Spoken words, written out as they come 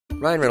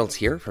Ryan Reynolds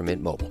here from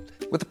Mint Mobile.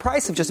 With the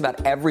price of just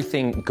about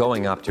everything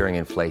going up during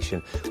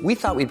inflation, we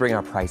thought we'd bring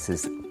our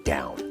prices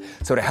down.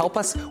 So to help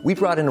us, we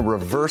brought in a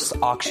reverse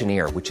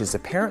auctioneer, which is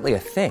apparently a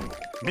thing.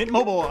 Mint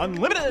Mobile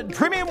Unlimited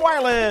Premium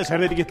Wireless. How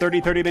to get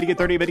 30, 30, bit to get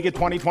 30, bit to get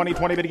 20, 20,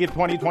 20, bit to get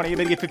 20, 20,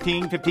 bit to get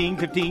 15, 15,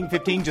 15,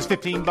 15, just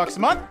 $15 a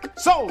month?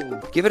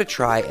 Sold! Give it a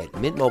try at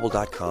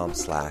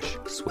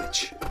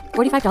mintmobile.com/switch.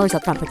 $45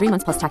 up front for 3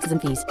 months plus taxes and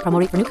fees. Promo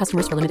rate for new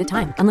customers for limited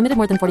time. Unlimited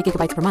more than 40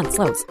 gigabytes per month.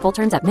 Slows full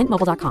terms at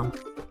mintmobile.com.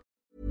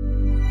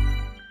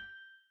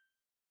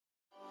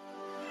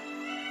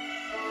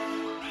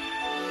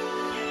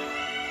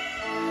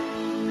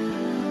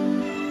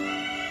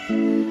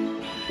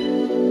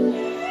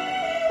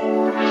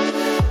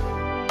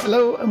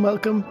 Hello and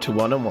welcome to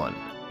One on One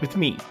with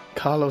me,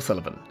 Carl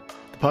O'Sullivan,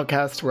 the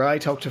podcast where I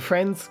talk to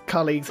friends,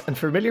 colleagues and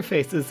familiar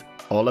faces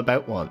all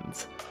about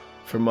ones.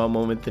 From one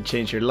moment that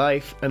changed your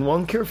life and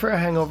one cure for a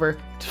hangover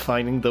to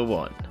finding the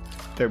one.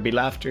 There'll be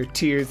laughter,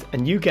 tears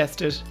and, you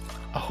guessed it,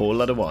 a whole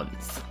lot of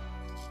ones.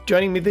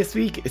 Joining me this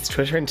week is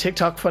Twitter and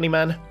TikTok funny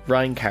man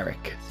Ryan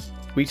Carrick.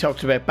 We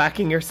talked about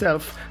backing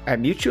yourself, our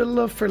mutual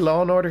love for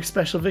Law & Order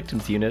Special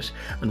Victims Unit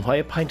and why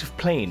a pint of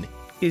plain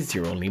is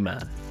your only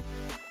man.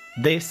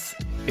 This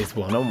is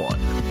One on One.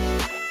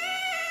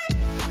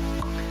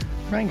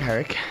 Ryan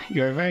Carrick,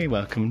 you're very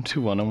welcome to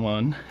One on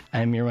One.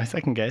 You're my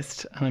second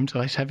guest and I'm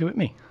delighted to have you with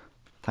me.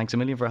 Thanks a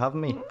million for having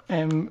me.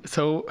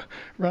 So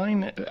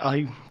Ryan,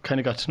 I kind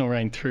of got to know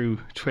Ryan through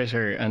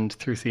Twitter and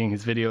through seeing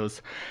his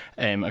videos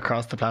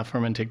across the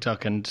platform and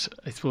TikTok, and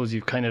I suppose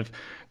you've kind of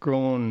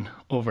grown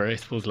over,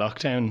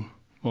 lockdown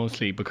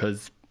mostly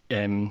because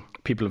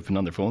people have been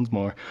on their phones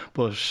more,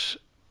 but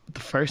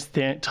the first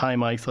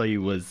time I saw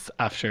you was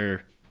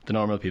after the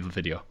Normal People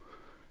video.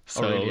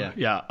 So really,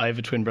 yeah. I have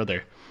a twin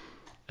brother.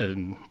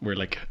 I'm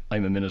a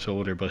minute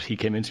older, but he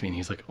came into me and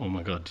he's like, oh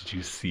my God, did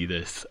you see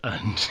this?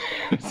 And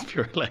it was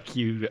pure like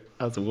you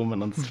as a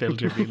woman on this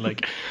filter being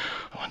like,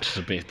 I wanted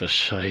to bait this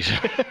shite.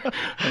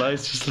 And I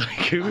was just like,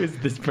 who is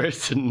this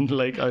person?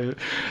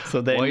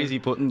 So then, why is he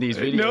putting these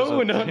videos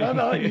No,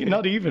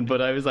 not even.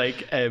 But I was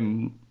like, I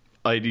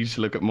need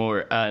to look at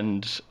more.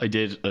 And I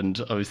did,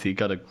 and obviously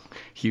got a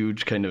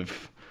huge kind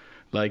of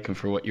liking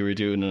for what you were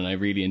doing, and I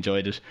really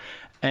enjoyed it.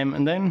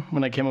 And then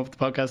when I came up with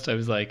the podcast, I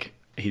was like,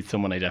 he's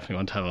someone I definitely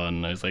want to have on.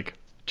 And I was like,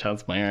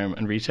 chance my arm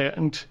and reach out,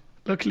 and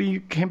luckily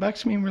you came back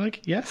to me and we're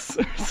like, yes.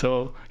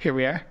 So here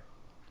we are.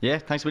 Yeah,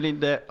 thanks a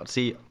million.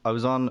 See, I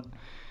was on,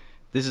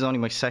 this is only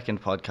my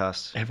second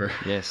podcast ever.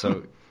 Yeah,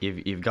 so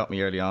you've got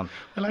me early on.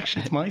 Well,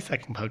 actually it's my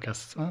second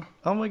podcast as well.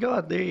 Oh my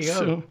God, there you go.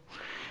 So,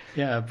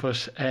 yeah,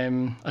 but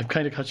I've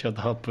kind of cut you off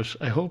the hop, but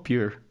I hope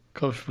you're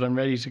comfortable and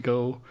ready to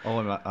go. Oh,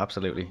 I'm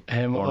absolutely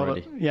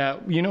ready. Yeah,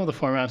 you know the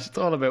format. It's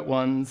all about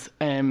ones.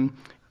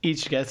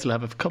 Each guest will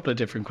have a couple of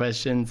different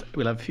questions.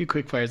 We'll have a few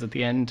quick fires at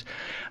the end,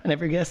 and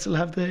every guest will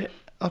have the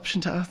option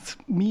to ask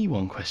me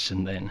one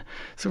question then.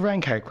 So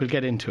Ryan Carrick, we'll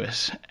get into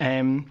it.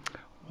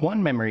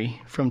 One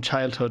memory from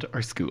childhood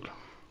or school?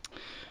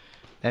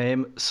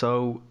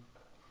 So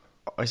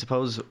I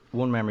suppose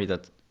one memory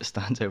that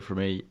stands out for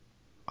me,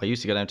 I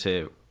used to go down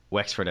to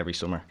Wexford every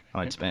summer.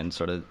 I'd spend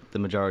sort of the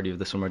majority of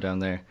the summer down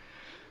there.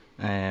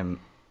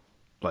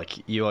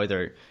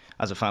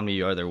 As a family,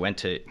 you either went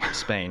to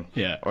Spain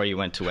or you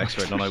went to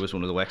Wexford, and I was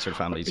one of the Wexford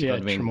families. Yeah,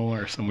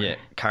 Tremor or somewhere. Yeah,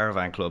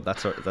 caravan club, that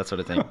sort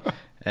of thing.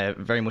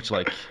 Very much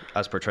like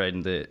as portrayed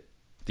in the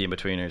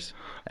In-Betweeners.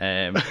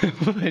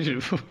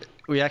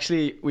 We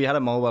had a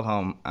mobile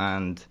home,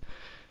 and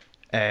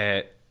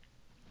if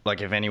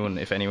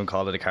anyone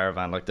called it a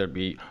caravan, there'd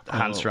be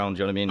hands thrown. Do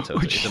you know what I mean? So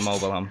it's a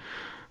mobile home.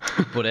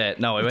 But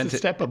no, it's a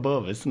step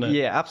above, isn't it?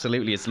 Yeah,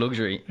 absolutely, it's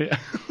luxury. Yeah.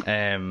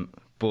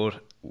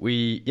 But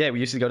we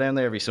used to go down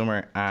there every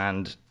summer,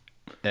 and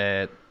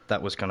that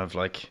was kind of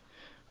like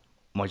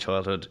my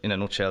childhood in a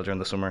nutshell during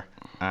the summer.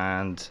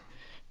 And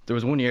there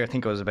was one year, I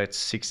think I was about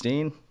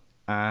 16,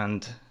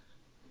 and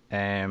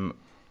I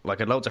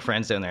had loads of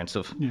friends down there and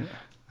stuff. Yeah.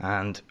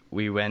 And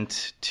we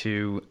went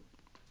to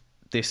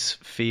this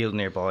field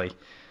nearby,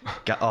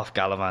 off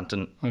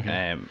Gallivanton.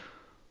 Okay.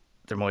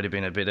 There might have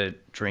been a bit of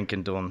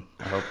drinking done.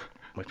 I hope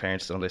my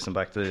parents don't listen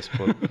back to this,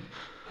 but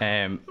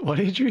what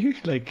age were you?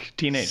 Like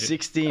teenager?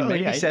 16,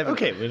 maybe 7.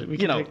 Okay, we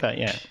can take that,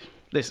 yeah.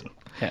 Listen.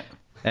 Yeah.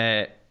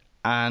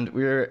 And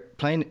we were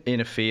playing in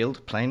a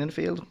field.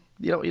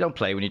 You don't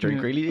play when you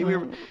drink, really. We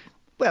were,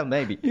 well,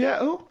 maybe. Yeah.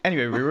 Oh.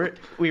 Anyway,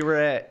 we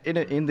were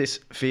in this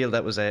field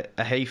that was a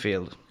hay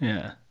field.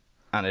 Yeah.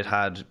 And it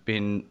had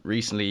been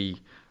recently,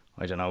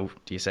 I don't know,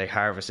 do you say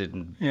harvested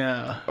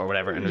or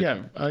whatever? And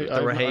I'm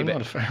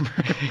not a farmer.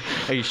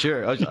 Are you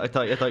sure? I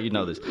thought you'd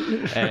know this.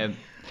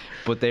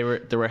 But there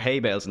were hay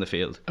bales in the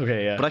field.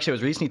 Okay, yeah. But actually, I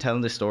was recently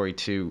telling this story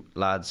to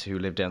lads who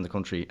lived down the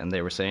country, and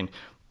they were saying,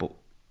 but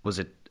was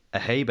it a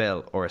hay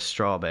bale or a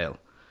straw bale?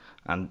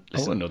 And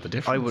listen, I wouldn't know the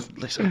difference. I would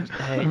listen.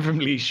 I'm from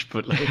Laois,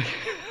 but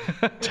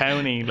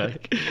towny,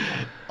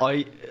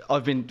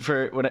 I've been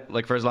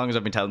for as long as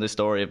I've been telling this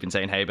story, I've been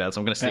saying hay bale, so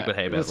I'm going to stick with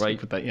hay bale, right?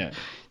 Stick with that, yeah.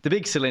 The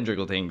big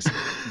cylindrical things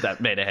that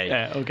made of hay.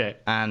 Yeah, okay.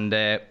 And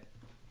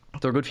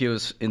there were good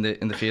views in the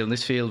field. And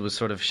this field was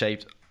sort of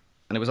shaped,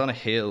 and it was on a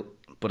hill.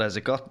 But as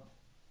it got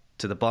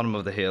to the bottom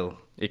of the hill,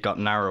 it got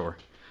narrower,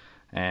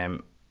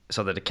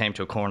 so that it came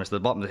to a corner. So the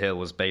bottom of the hill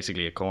was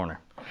basically a corner.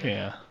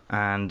 Yeah.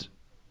 And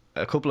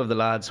a couple of the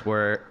lads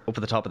were up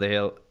at the top of the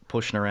hill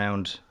pushing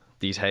around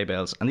these hay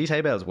bales, and these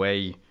hay bales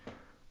weigh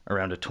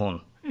around a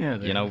ton. Yeah,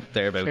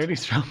 they're about fairly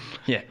strong.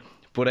 Yeah,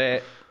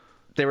 but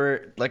they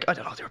were like, I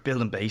don't know, they were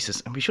building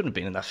bases, and we shouldn't have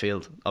been in that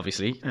field.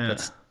 Obviously,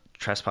 that's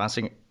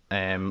trespassing.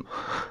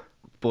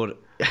 But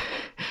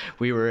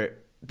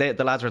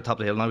the lads were at the top of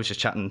the hill, and I was just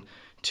chatting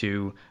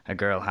to a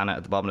girl, Hannah,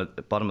 at the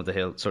bottom of the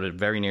hill, sort of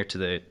very near to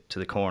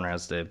the corner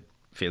as the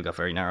field got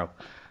very narrow,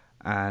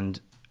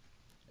 and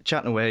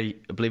chatting away,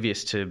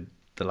 oblivious to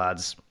the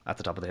lads at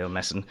the top of the hill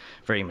messing,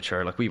 very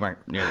immature. Like, we weren't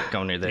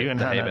going near the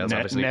hay bales,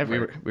 obviously.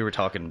 We were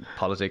talking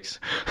politics,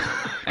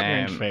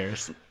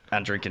 fairs,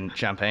 and drinking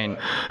champagne,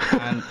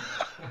 and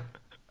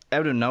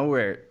out of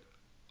nowhere,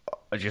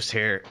 I just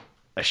hear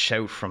a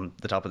shout from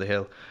the top of the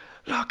hill,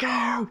 "Look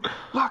out!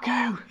 Look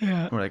out!"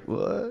 Yeah. And we're like,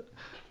 "What?"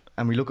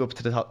 And we look up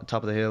to the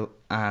top of the hill,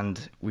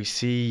 and we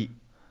see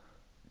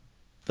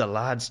the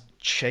lads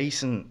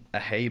chasing a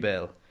hay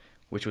bale,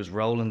 which was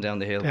rolling down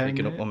the hill,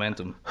 picking up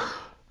momentum.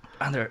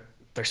 And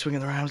they're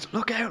swinging their arms,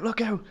 "Look out,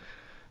 look out!"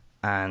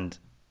 And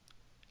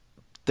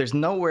there's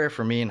nowhere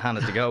for me and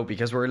Hannah to go,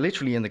 because we're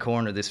literally in the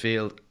corner of this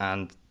field,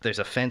 and there's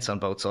a fence on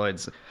both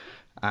sides.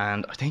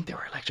 And I think they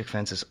were electric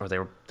fences, or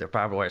they're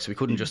barbed wire, so we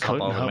couldn't just hop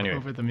over them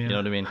anyway. You know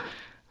what I mean?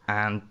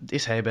 And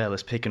this hay bale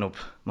is picking up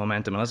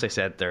momentum, and as I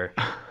said, they're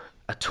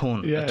a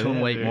ton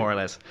weight, more or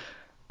less.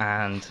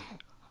 And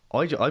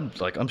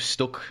I'm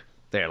stuck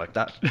there, like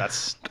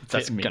that's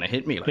gonna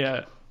hit me, like.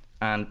 Yeah.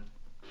 And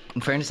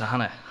in fairness to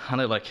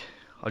Hannah, like,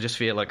 I just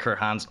feel like her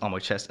hand's on my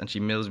chest, and she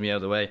mills me out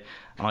of the way,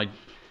 and I'm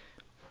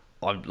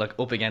like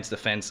up against the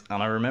fence,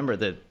 and I remember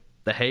the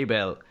hay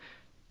bale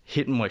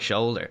hitting my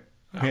shoulder,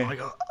 and I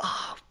go,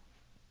 "Oh,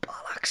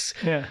 bollocks!"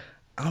 Yeah.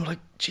 And I'm like,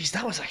 "Geez,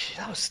 that was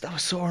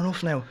sore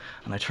enough now."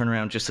 And I turn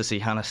around just to see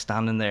Hannah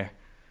standing there,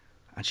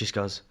 and she just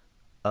goes,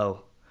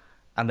 "Oh,"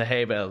 and the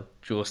hay bale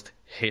just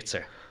hits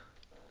her.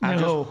 And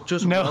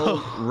just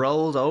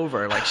rolled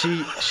over. Like,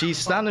 she's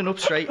standing up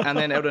straight, and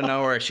then out of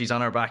nowhere she's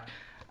on her back,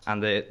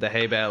 and the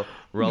hay bale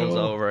rolls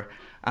over.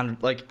 And,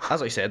 like,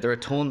 as I said, they're a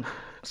ton.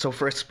 So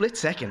for a split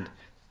second,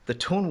 the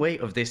ton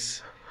weight of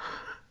this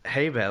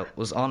hay bale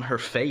was on her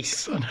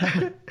face,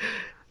 and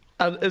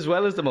as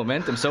well as the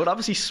momentum. So it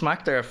obviously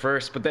smacked her at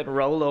first, but then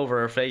rolled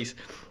over her face.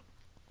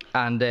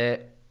 And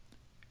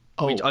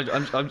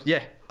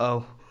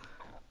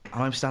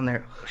I'm standing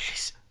there.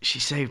 She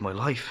saved my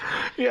life.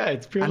 Yeah,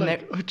 it's pure, and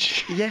like,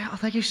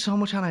 thank you so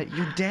much, Hannah.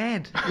 You're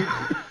dead.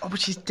 But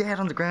she's dead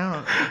on the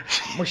ground.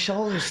 My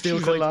shoulder's still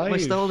she's quite. Alive. My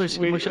shoulders.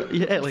 Like,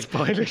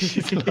 spoiler.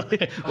 She's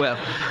alive. Well,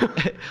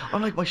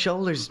 I'm like, my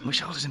shoulders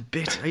in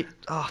bits. Right?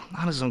 Oh,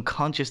 Hannah's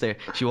unconscious there.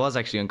 She was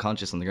actually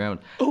unconscious on the ground.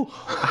 Oh.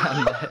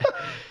 And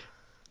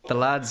the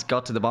lads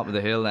got to the bottom of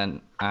the hill then,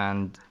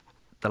 and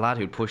the lad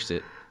who'd pushed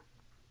it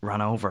ran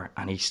over,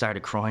 and he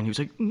started crying. He was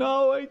like,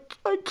 "No, I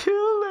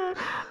killed her.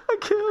 I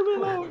killed her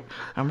now."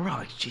 And we're all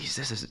like, "Jeez,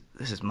 this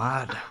is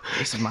mad.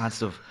 This is mad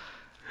stuff."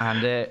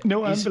 And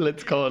no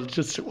ambulance called.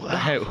 Just wow.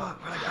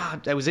 We're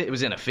like, that was it. It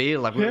was in a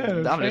field. Like,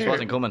 the ambulance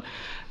wasn't coming.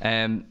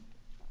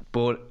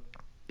 But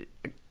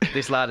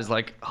this lad is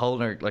like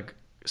holding her, like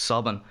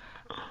sobbing,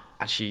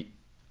 and she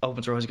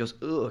opens her eyes and goes,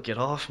 "Ugh, get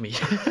off me."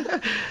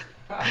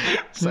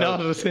 So, not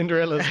a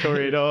Cinderella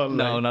story at all.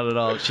 No, not at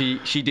all.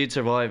 She did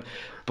survive,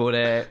 but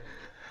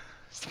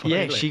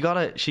yeah, she got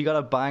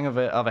a bang of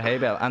a hay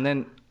bale, and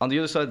then on the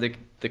other side of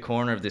the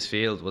corner of this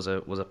field was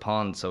a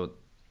pond. So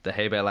the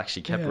hay bale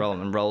actually kept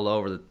rolling and rolled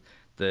over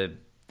the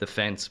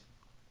fence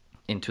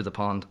into the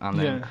pond, and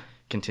then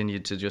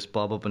continued to just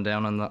bob up and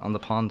down on the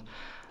pond.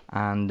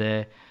 And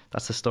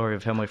that's the story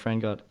of how my friend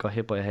got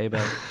hit by a hay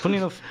bale. Funny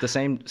enough, the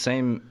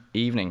same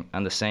evening,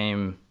 and the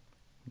same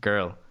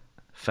girl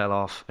fell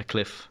off a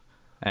cliff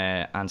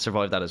and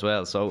survived that as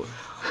well. So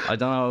I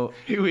don't know.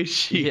 Who is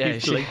she? Yeah,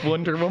 like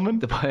Wonder Woman,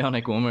 the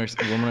Bionic Woman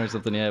or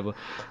something. Yeah,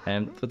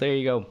 but there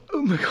you go.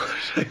 Oh my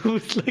gosh, I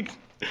was like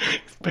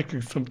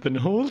expecting something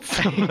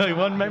wholesome. Like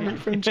one memory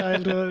from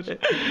childhood.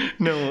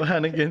 No,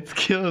 Hannah gets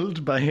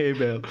killed by hay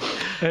bale.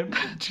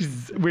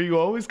 Were you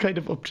always kind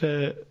of up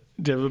to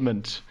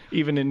devilment,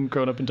 even in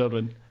growing up in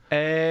Dublin?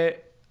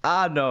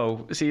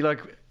 No. See,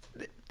 like,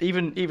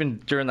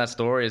 even during that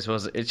story,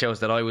 it shows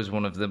that I was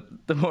one of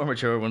the more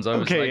mature ones. I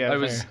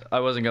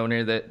wasn't going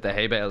near the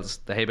hay bales.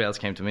 The hay bales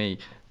came to me.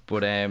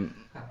 But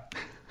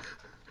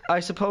I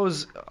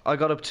suppose I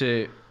got up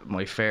to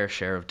my fair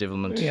share of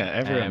devilment. Yeah,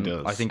 everyone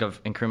does. I think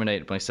I've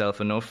incriminated myself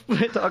enough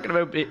talking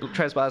about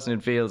trespassing in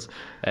fields.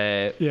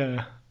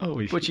 Yeah.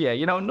 Oh, but yeah,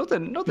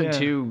 nothing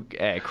too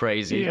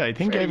crazy. Yeah, I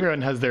think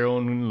everyone has their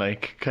own,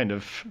 like, kind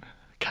of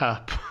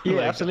cap. Yeah,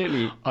 like,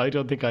 absolutely. I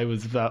don't think I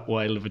was that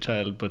wild of a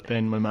child, but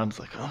then my mom's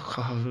like, "Oh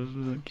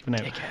God, giving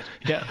out." Dickhead.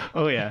 Yeah.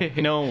 Oh yeah.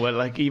 No, well,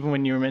 like, even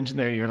when you were mentioned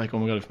there, you're like, "Oh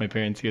my God, if my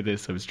parents hear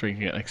this, I was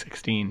drinking at like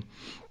 16."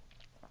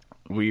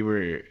 We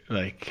were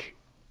like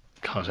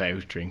caught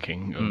out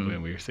drinking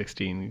when we were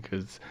 16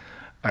 because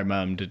our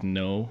mum didn't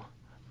know,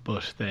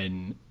 but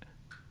then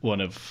one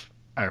of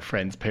our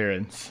friend's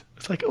parents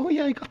was like, "Oh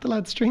yeah, I got the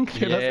lads drink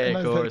there." Yeah, and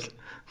of I was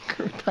course.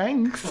 like,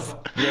 "Thanks."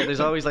 Yeah, there's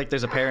always like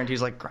there's a parent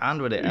who's like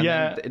grand with it, and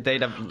Yeah.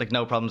 they'd have like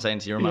no problem saying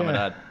to your mum and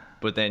Yeah. dad,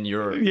 but then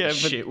you're Yeah,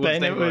 shit but once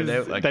then they it find was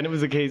out. Like, then it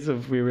was a case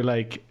of we were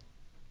like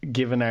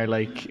given our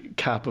like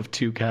cap of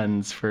 2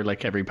 cans for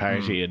like every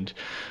party, and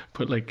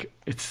but like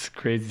it's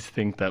crazy to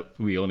think that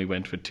we only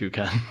went with 2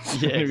 cans.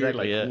 Yeah, We were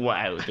exactly, like, yeah.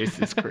 wow, this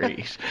is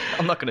great.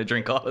 I'm not going to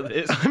drink all of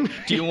this.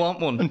 Do you want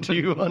one? Do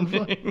you want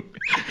one?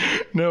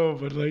 No,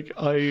 but like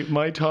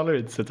my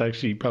tolerance has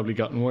actually probably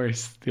gotten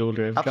worse the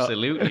older I've gotten.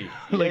 Absolutely.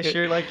 Like, yeah,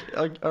 sure. Like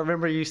I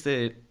remember I used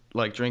to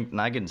like drink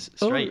naggins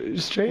straight. Oh,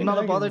 straight Not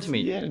a bother naggins. to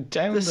me. Yeah,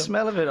 down the them.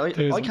 smell of it.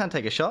 There's- I can't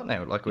take a shot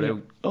now. Like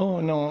without. Oh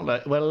no!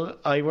 Like, well,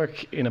 I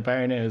work in a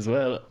bar now as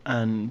well,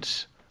 and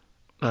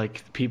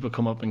like people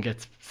come up and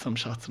get some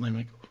shots, and I'm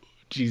like,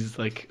 Jesus!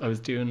 Like I was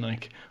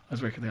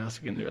working there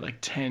last week, and they were like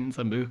 10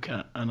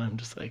 Sambuca, and I'm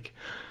just like,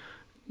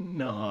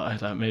 no,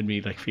 that made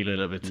me like feel a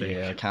little bit sick.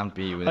 Yeah, I can't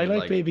be with I it,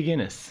 like Baby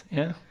Guinness.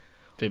 Yeah,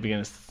 Baby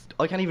Guinness.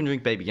 I can't even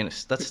drink Baby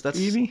Guinness. That's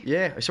Really?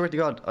 Yeah, I swear to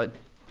God.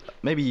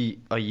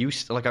 I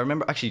used to, like I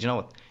remember actually. Do you know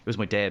what? It was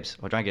my Debs.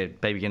 I drank a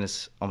Baby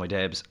Guinness on my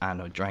Debs,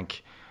 and I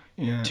drank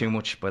Yeah. too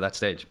much by that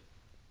stage,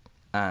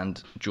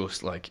 and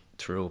just like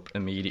threw up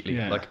immediately.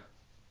 Yeah.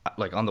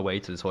 Like on the way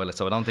to the toilet.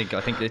 So I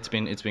think it's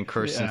been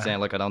cursed since Yeah. then.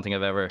 Like I don't think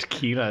I've ever.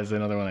 Tequila is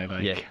another one I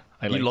like. Yeah.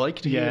 I You like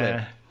tequila?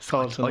 Yeah,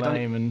 salt and I don't-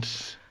 lime and.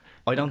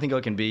 I don't think I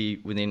can be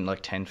within like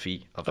 10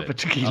 feet of a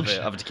tequila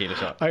shot. of a tequila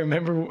shot. I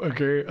remember a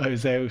girl, I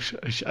was out,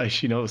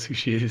 she knows who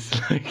she is,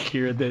 like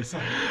hearing this.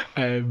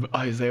 I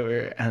was out with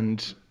her,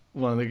 and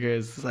one of the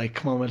girls was like,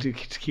 "Come on, we'll do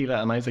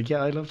tequila." And I was like,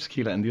 "Yeah, I love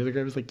tequila." And the other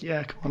girl was like,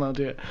 "Yeah, come on, I'll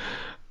do it."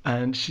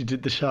 And she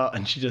did the shot,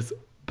 and she just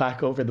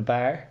back over the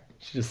bar.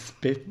 She just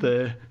spit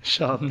the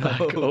shot back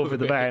over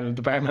the bar, and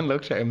the barman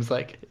looked at her and was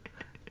like,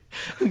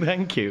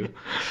 "Thank you."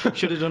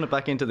 Should have done it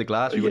back into the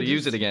glass. We would have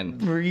used it again.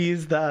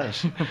 Breeze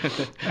that.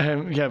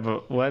 Yeah,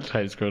 but wild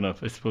times growing up,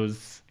 I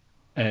suppose.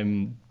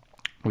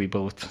 We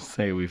both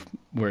say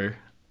we're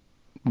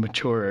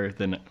maturer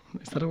than,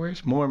 is that a word?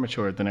 More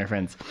mature than our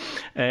friends.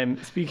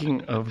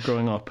 Speaking of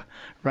growing up,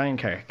 Ryan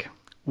Carrick,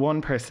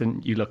 one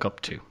person you look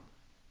up to.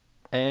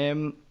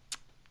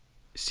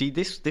 See,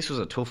 this was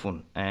a tough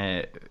one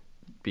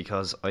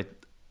because I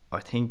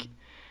think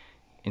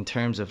in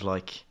terms of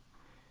like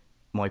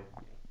my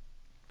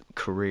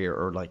career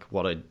or like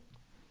what I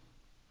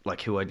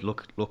like who I'd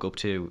look up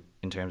to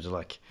in terms of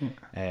like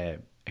a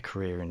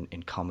career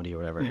in comedy or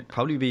whatever, it'd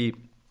probably be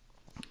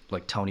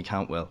like Tony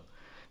Cantwell,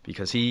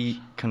 because he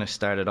kind of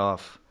started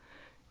off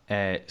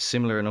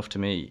similar enough to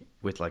me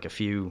with like a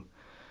few.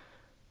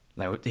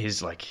 Now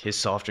his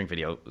soft drink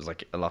video was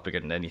like a lot bigger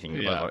than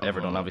anything I've ever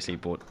done, obviously,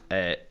 but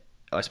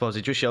I suppose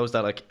it just shows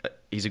that like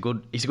he's a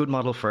good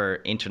model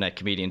for internet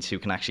comedians who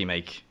can actually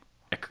make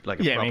a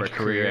proper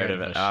career out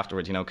of it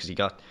afterwards, you know, because he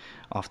got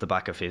off the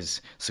back of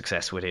his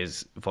success with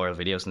his viral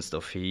videos and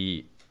stuff.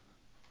 He,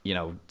 you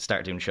know,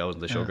 started doing shows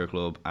in the Sugar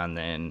Club, and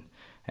then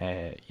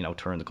you know,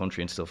 touring the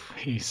country and stuff.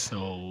 He's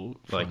so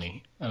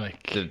funny.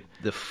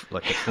 The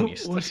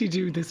funniest. What did he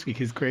do this week?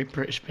 His Great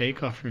British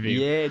Bake Off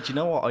review. Yeah, do you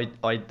know what?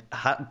 I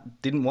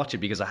didn't watch it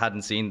because I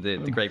hadn't seen the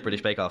Great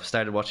British Bake Off.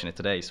 Started watching it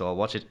today, so I'll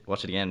watch it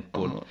again.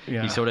 But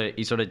he's sort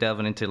of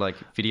delving into like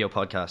video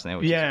podcasts now,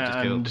 which is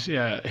cool.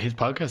 And his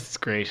podcast is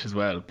great as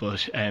well. But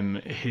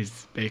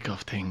his Bake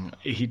Off thing,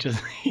 he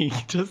just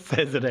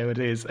says it how it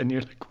is, and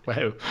you're like,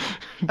 wow.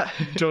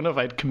 Don't know if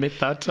I'd commit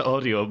that to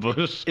audio, but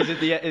Is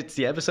it it's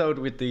the episode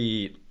with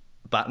the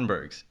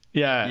Battenbergs?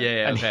 yeah,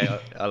 Yeah, okay.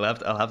 I'll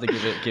have to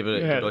give it a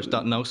good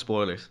watch. No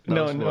spoilers.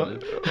 No.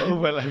 Spoilers. Oh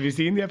well, have you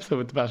seen the episode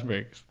with the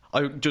Battenbergs?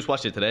 I just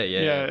watched it today.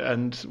 Yeah. Yeah,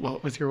 and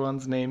what was your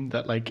one's name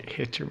that like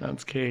hit your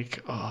man's cake?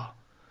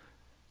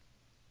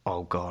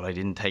 Oh God, I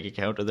didn't take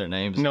account of their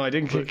names. No, I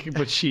didn't click it,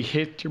 but she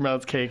hit your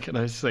man's cake, and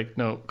I was just like,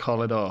 no,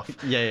 call it off.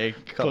 Yeah,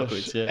 call it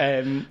quits,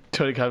 yeah.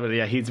 Tony Calvert,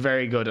 yeah, he's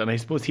very good, and I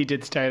suppose he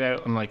did start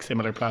out on like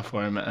similar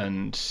platform,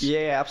 and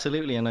Yeah,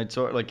 absolutely. And I'd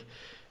sort of like,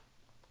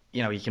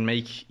 you know, you can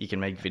make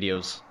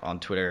videos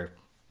on Twitter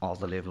all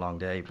the live long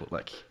day, but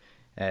like,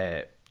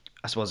 I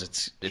suppose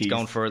it's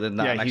going further than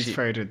that. Yeah, and he's actually,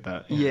 furthered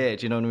that. Yeah,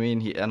 do you know what I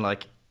mean? And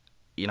like,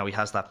 you know, he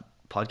has that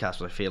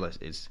podcast, which I feel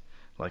is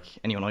like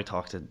anyone I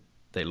talk to,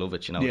 they love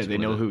it. You know, Yeah, it's they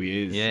one of know the- who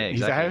he is. Yeah,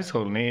 He's a exactly.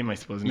 household name, I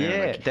suppose. Now.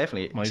 Yeah, like,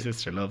 definitely. My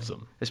sister loves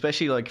him.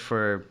 Especially like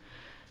for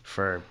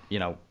you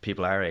know,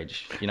 people our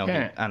age, you know,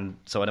 Yeah. and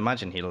so I'd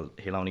imagine he'll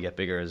only get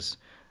bigger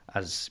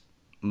as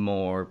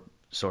more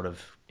sort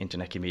of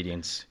internet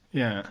comedians,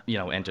 Yeah. you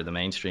know, enter the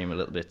mainstream a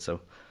little bit. So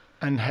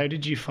And how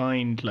did you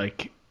find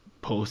like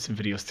posting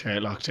videos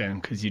throughout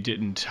lockdown? Because you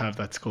didn't have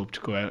that scope to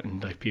go out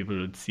and like people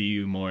would see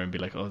you more and be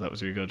like, oh, that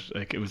was really good.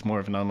 Like it was more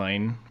of an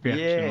online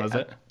reaction, was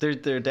it?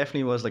 There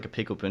definitely was like a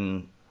pickup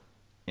in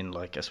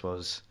like, I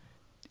suppose,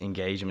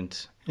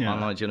 engagement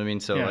online. Do you know what I mean?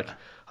 So Yeah. like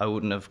I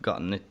wouldn't have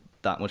gotten it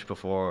that much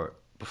before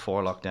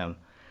lockdown.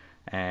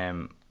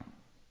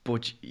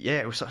 But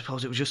yeah, I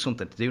suppose it was just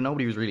something to do.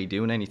 Nobody was really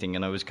doing anything,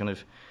 and I was kind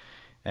of.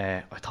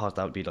 I thought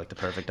that would be like the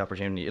perfect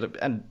opportunity,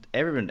 and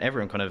everyone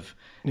kind of.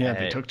 Yeah,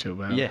 they took to it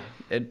well. Yeah,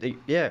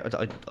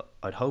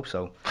 I'd hope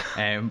so.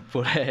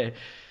 But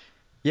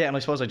yeah, and I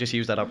suppose I just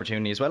used that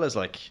opportunity as well as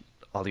like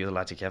all the other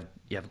lads. Like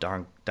you have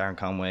Darren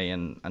Conway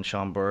and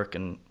Sean Burke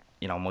and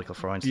Michael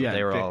Freund. So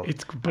they were all.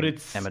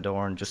 It's Emma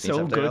Dorn. Just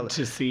so good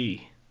to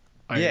see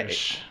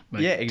Irish.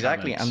 Yeah,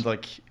 exactly, talent. and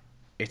like.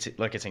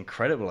 It's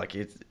incredible. Like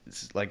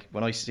it's like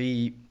when I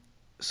see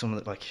some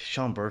of like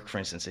Sean Burke, for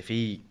instance, if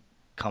he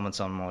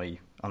comments on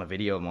a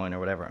video of mine or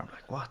whatever, I'm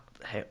like, what?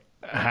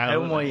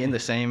 How am I in the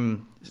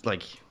same how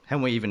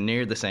am I even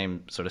near the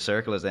same sort of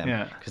circle as them?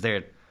 Yeah. Because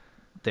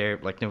they're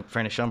like,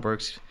 fairness, Sean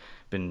Burke's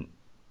been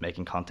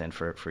making content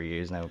for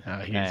years now.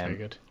 He's very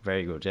good.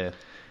 Very good, yeah.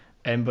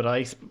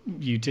 But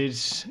you did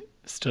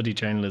study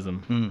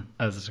journalism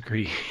as a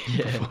degree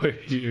before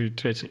you were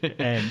Twitch,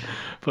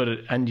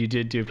 and you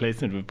did do a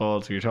placement with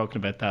Balls. We were talking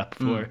about that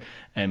before,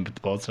 but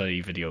the Ball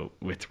study video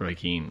with Roy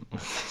Keane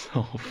was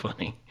so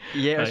funny.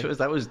 Yeah, I suppose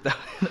that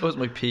was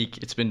my peak.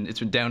 It's been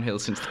downhill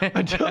since then.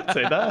 I don't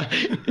say that,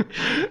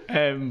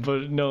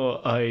 but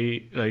no,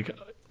 I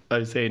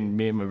was saying,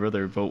 me and my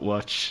brother both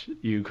watch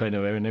you kind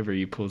of whenever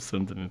you post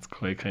something. It's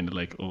quite kind of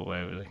like, oh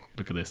wow, like,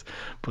 look at this.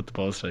 But the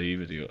Ball study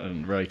video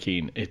and Roy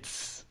Keane,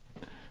 it's.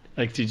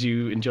 Like, did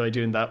you enjoy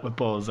doing that with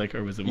Balls, like,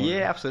 or was it more?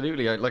 Yeah,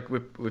 absolutely.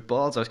 With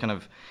Balls, I was kind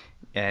of.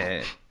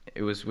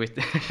 It was with.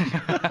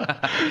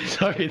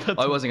 Sorry,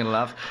 I wasn't gonna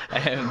laugh.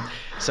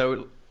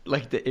 So,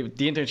 like, the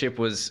internship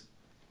was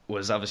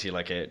obviously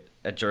like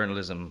a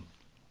journalism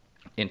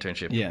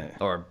internship,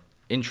 or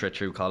intra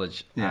through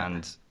college,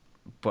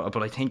 but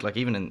I think like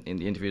even in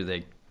the interview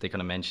they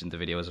kind of mentioned the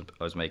videos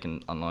I was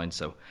making online,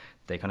 so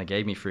they kind of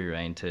gave me free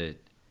rein to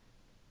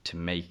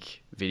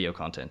make video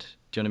content.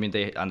 Do you know what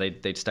I mean?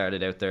 They'd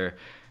started out their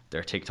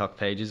TikTok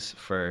pages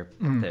for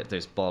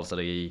there's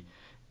Balls.ie,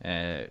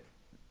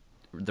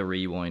 the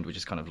Rewind, which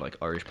is kind of like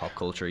Irish pop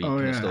culture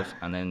kind of stuff,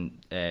 and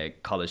then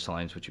College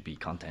Times, which would be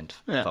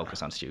content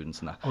focused on students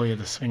and that. Oh yeah,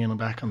 the swinging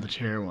back on the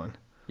chair one.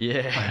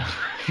 Yeah,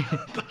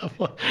 that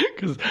one,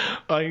 because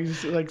I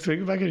like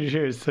swinging back on your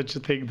chair is such a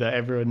thing that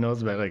everyone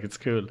knows about. Like, it's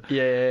cool.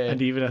 Yeah.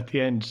 And even at the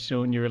end,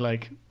 when you were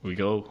like, "We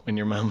go," when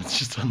your mum was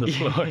just on the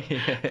floor,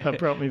 that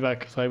brought me back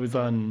because I was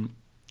on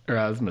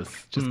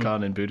Erasmus, just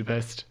gone in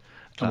Budapest,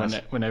 and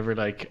whenever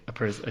like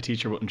a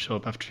teacher wouldn't show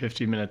up after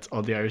 15 minutes,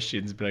 all the Irish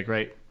students would be like,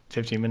 right,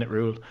 15-minute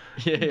rule.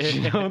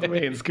 You know, the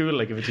way in school,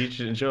 like if a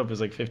teacher didn't show up, it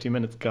was like 15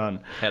 minutes gone.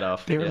 Head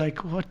off. They were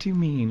like, what do you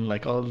mean?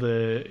 Like all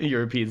the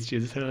European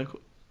students, they're like,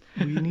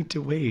 we need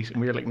to wait.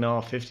 And we were like,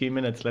 no, 15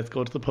 minutes, let's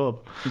go to the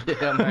pub.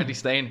 Yeah, I'm hardly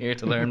staying here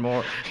to learn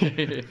more.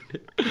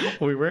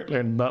 We weren't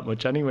learning that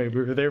much anyway.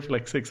 We were there for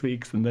like 6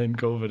 weeks and then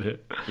COVID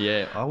hit.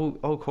 Yeah. Oh,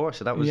 of course.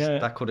 So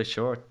that cut it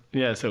short.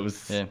 Yeah, so it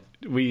was.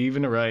 We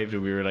even arrived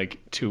and we were like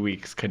 2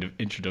 weeks kind of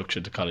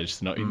introduction to college,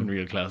 so not even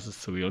real classes.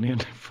 So we only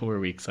had 4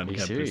 weeks on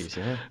campus. Serious,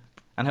 yeah.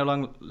 And how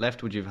long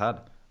left would you have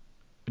had?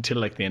 Until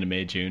like the end of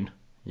May, June.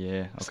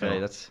 Yeah. Okay, so,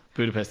 that's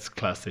Budapest's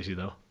class city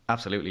though.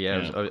 Absolutely,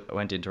 yeah. I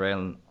went to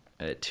Interrail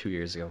 2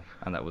 years ago,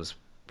 and that was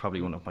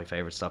probably one of my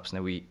favourite stops.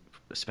 Now, we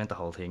spent the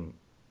whole thing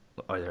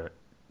either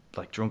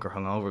like drunk or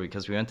hungover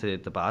because we went to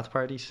the bath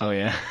parties. Oh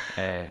yeah,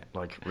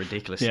 like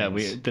ridiculous. Yeah,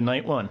 things. the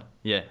night one.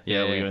 Yeah,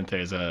 we went there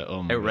as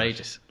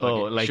outrageous.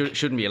 Like,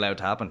 shouldn't be allowed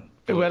to happen.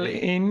 Well,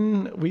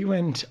 we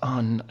went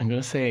on. I'm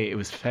gonna say it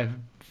was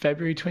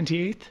February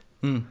 28th.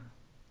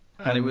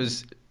 And it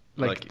was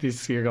like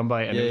this year gone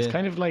by, and it was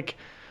kind of like,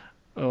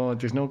 oh,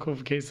 there's no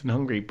COVID case in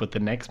Hungary, but the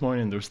next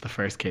morning there was the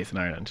first case in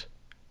Ireland.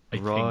 I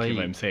think if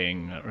I'm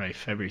saying that right,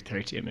 February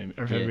 30th, maybe,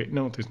 or February.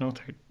 No, there's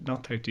not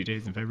 30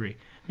 days in February.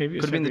 Maybe it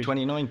was could have been the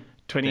 29th.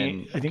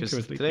 20. I think there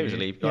was today was a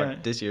leap. Yeah.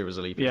 This year was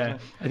a leap. Yeah,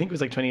 I think it was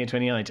like 28,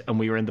 29th, and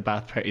we were in the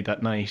bath party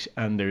that night,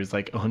 and there's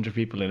like 100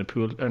 people in a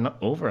pool, or not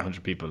over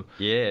 100 people.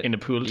 Yeah, in a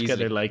pool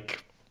together,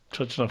 like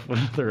touching off one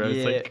another. I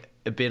was like,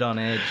 a bit on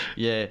edge.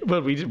 Yeah.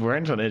 Well, we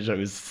weren't on edge. I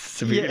was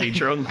severely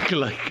drunk.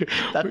 Like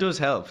that does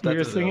help. We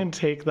were singing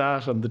 "Take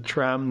That" on the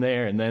tram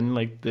there, and then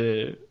like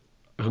the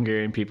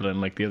Hungarian people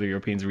and like the other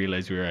Europeans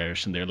realised we were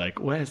Irish, and they're like,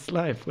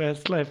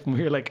 Westlife, and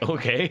we were like,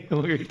 okay.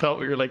 And we thought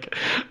we were like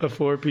a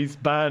 4-piece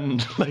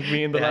band, like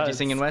me and the lads. Had you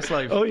singing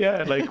Westlife? Oh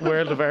yeah, like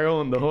World of Our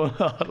Own, the whole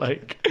lot,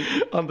 like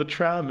on the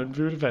tram in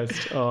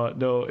Budapest. Oh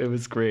no, it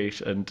was great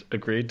and a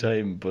great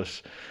time,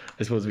 but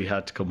I suppose we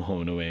had to come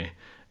home and away.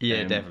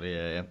 Yeah, definitely,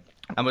 yeah.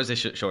 And was this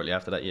shortly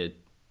after that you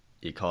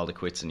called it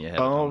quits and you headed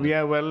home? Oh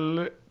yeah,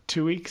 well,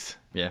 2 weeks.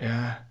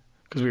 Yeah.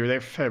 Because we were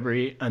there for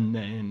February and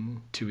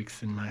then 2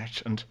 weeks in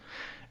March, and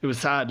it was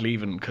sad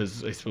leaving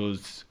because I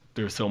suppose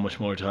there was so much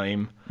more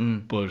time.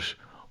 But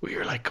we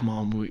were like, come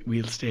on,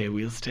 we'll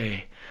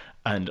stay.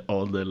 And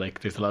all the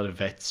there's a lot of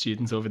vet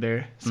students over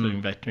there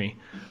studying veterinary,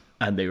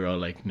 and they were all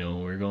like, no,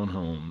 we're going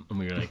home. And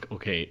we were like,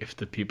 okay, if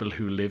the people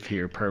who live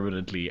here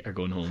permanently are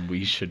going home,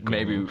 we should go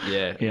home.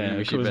 Yeah,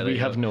 because we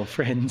have no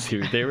friends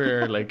here. They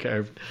were like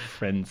our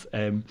friends.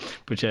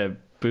 But yeah,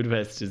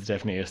 Budapest is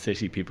definitely a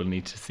city people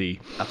need to see.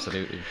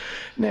 Absolutely.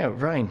 Now,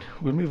 Ryan,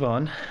 we'll move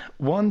on.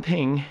 One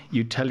thing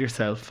you'd tell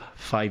yourself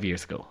 5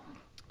 years ago.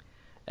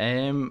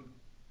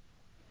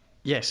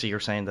 Yeah, so you're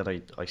saying that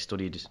I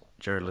studied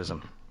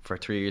journalism for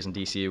 3 years in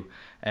DCU.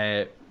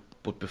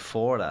 But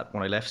before that,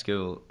 when I left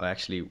school, I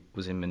actually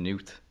was in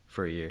Maynooth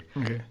for a year,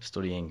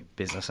 studying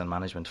business and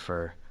management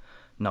for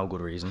no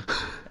good reason.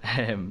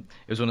 It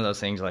was one of those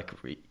things like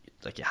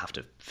you have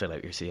to fill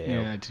out your CAO.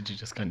 Yeah, did you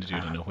just kind of do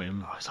it on a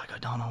whim? I was like, I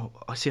don't know.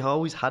 I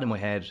always had in my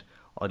head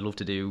I'd love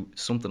to do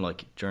something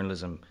like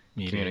journalism,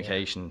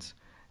 communications.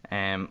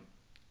 I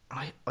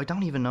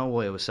don't even know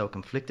why I was so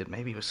conflicted.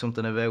 Maybe it was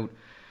something about,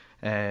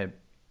 the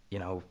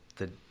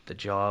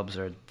jobs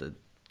or the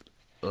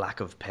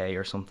lack of pay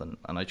or something,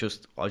 and I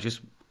just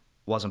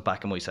wasn't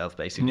backing myself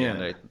basically. Yeah.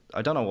 And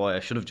I don't know why. I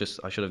should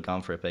have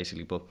gone for it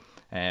basically, but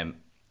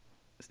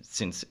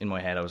since in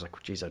my head I was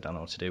like, geez, I don't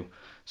know what to do,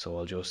 so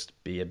I'll just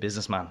be a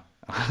businessman.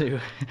 I'll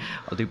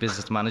do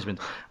business management.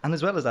 And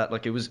as well as that,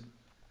 like, it was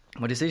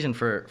my decision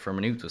for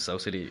Maynooth was so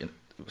silly. It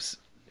was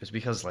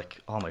because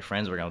like all my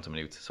friends were going to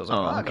Maynooth, so I was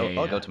like,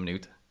 I'll go to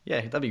Maynooth.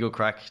 Yeah, that'd be good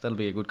crack. That'll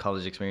be a good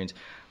college experience.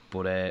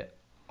 But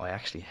I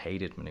actually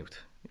hated Maynooth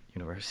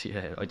University.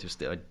 I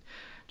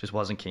just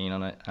wasn't keen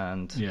on it.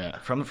 And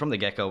from the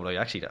get go,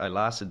 I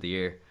lasted the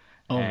year.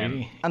 Oh,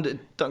 really? And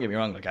don't get me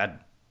wrong, like I had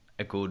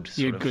a good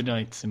sort of good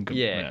nights and good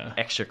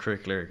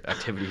extracurricular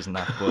activities and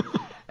that.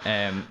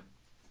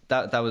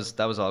 But that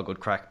was all good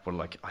crack. But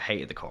like I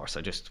hated the course.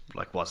 I just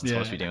like wasn't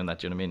supposed to be doing that.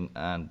 Do you know what I mean?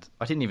 And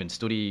I didn't even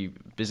study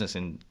business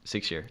in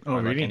 6th year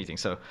or like anything.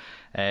 So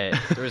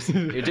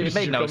it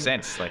made no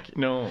sense. Like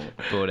no.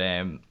 But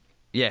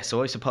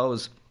so I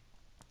suppose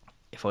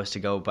if I was to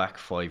go back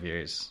 5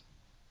 years,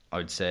 I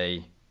would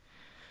say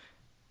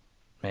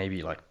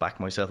maybe like back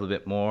myself a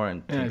bit more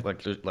and think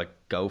like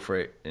go for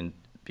it, and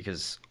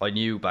because I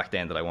knew back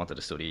then that I wanted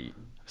to study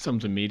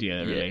something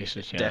media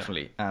related. Yeah,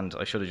 definitely, and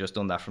I should have just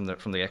done that from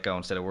the get go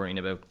instead of worrying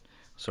about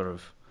sort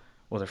of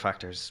other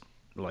factors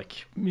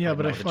like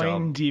but I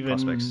find even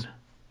prospects.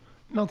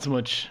 Not so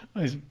much.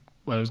 I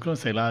was going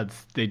to say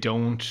lads, they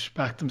don't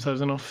back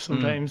themselves enough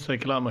sometimes.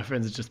 Like a lot of my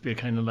friends would just be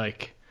kind of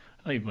like,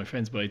 not even my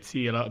friends, but I'd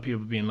see a lot of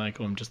people being like,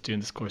 oh, I'm just doing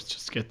this course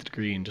just to get the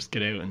degree and just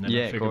get out and then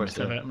I'll figure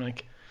myself out. I'm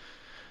like,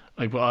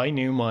 but I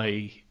knew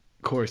my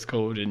course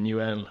code in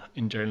UL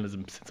in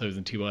journalism since I was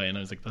in TY, and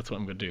I was like, that's what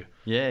I'm going to do.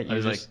 Yeah, I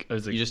was like, you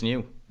just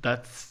knew.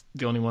 That's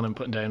the only one I'm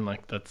putting down.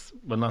 Like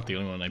not the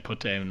only one. I put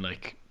down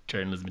like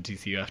journalism at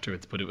DCU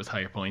afterwards, but it was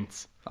higher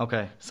points.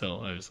 Okay.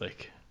 So I was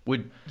like,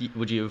 would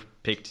you have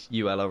picked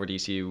UL over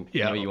DCU?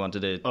 Yeah. You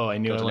wanted to. Oh, I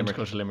knew I wanted to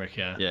go to Limerick.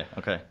 Yeah. Yeah.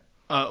 Okay.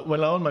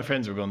 Well, all my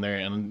friends were going there,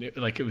 and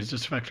like it was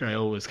just a factor. I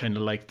always kind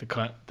of liked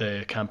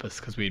the campus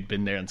because we'd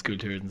been there on school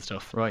tours and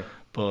stuff. Right.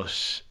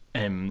 But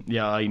I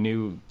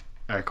knew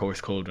our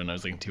course code when I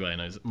was like in TY,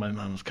 and my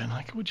mum was kind of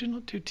like, would you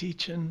not do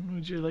teaching?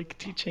 Would you like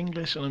teach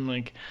English? And I'm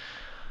like,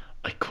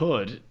 I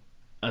could,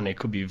 and it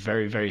could be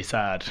very, very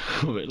sad.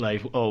 But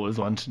like always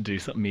wanted to do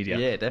something media.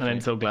 Yeah, definitely. And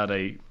I'm so glad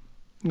I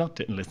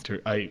didn't listen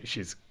to her.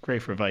 She's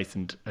great for advice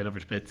and I love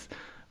her to bits,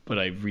 but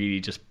I really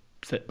just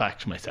sit back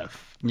to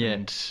myself. Yeah.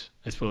 And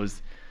I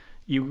suppose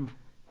you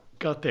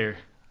got there.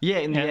 Yeah,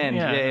 in the end.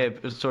 Yeah,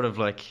 it was sort of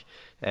like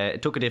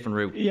it took a different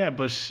route. Yeah,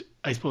 but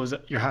I suppose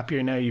you're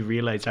happier now. You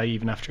realise that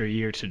even after a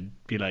year to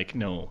be like,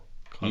 no.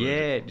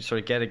 Yeah,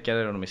 sort of get it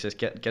out of my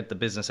system. Get the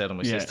business out of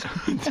my system.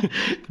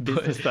 The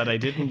business that I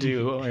didn't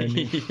do.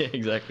 Yeah,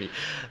 exactly.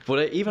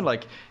 But even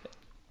like,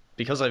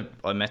 because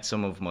I met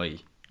some of my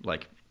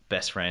like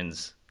best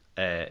friends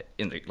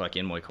in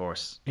my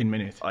course in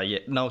Maynooth.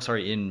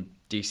 In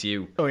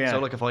DCU. Oh yeah. So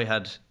like if I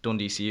had done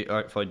DCU,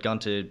 or if I'd gone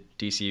to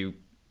DCU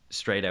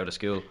straight out of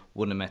school,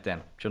 wouldn't have met them.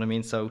 Do you know what I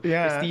mean? So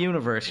it's the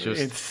universe.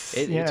 Just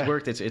it's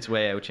worked its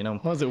way out. You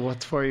know. Was it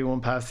what's for you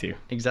won't pass you?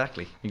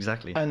 Exactly.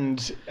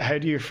 And how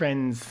do your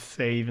friends,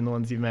 say even the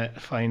ones you've met,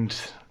 find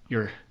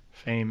your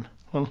fame?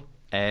 Well,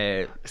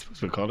 I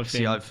suppose we'll call it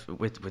fame. See, I've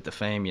with the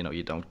fame,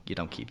 you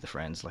don't keep the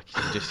friends. Like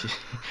you just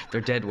they're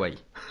dead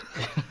weight.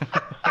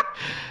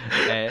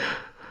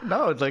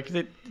 No, like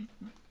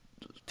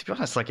to be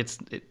honest, like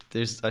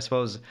there's I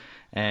suppose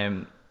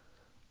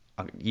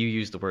you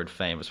used the word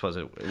fame. I suppose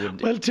it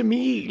would. Well, to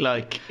me,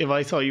 like if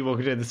I saw you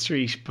walking down the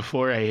street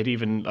before I had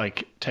even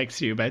like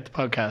texted you about the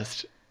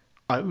podcast,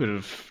 I would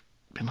have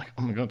been like,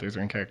 oh my god, there's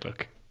Ryan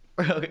Carrick.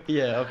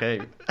 Yeah,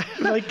 okay.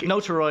 Like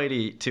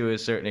notoriety to a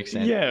certain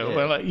extent. Yeah.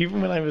 Well, like,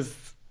 even when I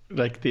was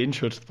like the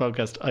intro to the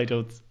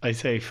podcast, I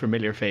say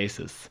familiar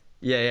faces.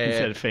 Yeah.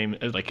 Instead of fame,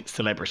 like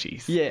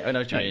celebrities. Yeah, I know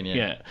what you mean.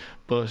 Yeah.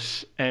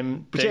 But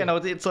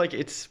it's like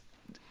it's.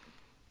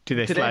 Do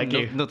they slag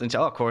you? Nothing.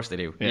 Oh, of course they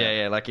do.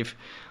 Yeah. Like if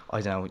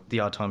I don't know, the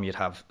odd time you'd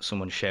have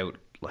someone shout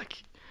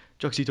like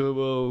Joxy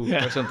Turbo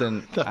or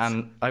something,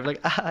 and I'd be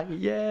like,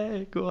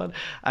 yeah, go on,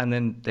 and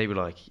then they were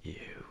like, you.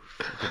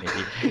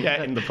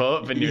 Yeah, in the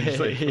pub, and you're just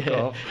like, fuck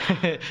off.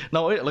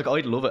 No,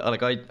 I'd love it.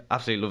 Like I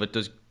absolutely love it.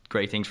 There's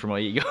great things for my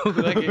ego.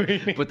 Like,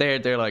 Really? but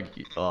they're like,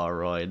 all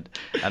right.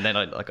 And then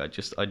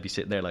I'd be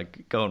sitting there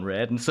like going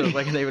red and stuff.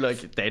 Like, and they were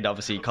like, they'd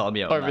obviously call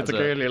me out. Or on if it's a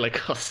that as well. girl, you're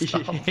like, oh,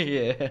 stop.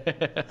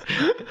 Yeah.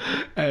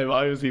 I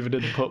was even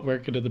in the pub,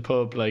 working in the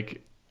pub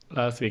like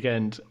last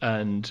weekend,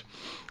 and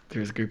there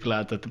was a group of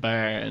lads at the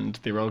bar, and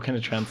they were all kind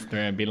of trancing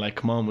around, being like,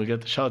 "Come on, we'll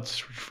get the shots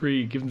for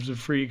free. Give them a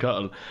free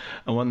Cottle."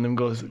 And one of them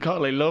goes,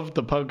 "Cottle, I loved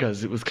the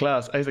podcast. It was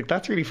class." I was like,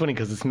 "That's really funny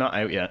because it's not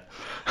out yet."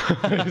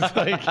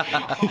 I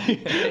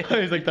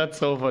was like, "That's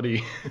so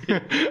funny."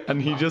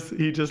 And he just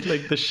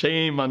like the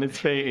shame on his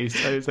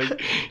face. I was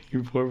like,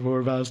 "You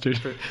poor bastard."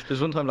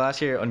 There's one time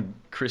last year on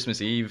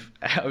Christmas Eve,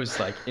 I was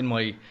like in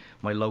my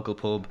local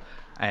pub.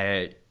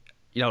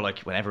 You know, like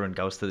when everyone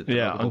goes to the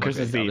Yeah, local on pub,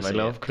 Christmas Eve. I obviously,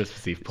 love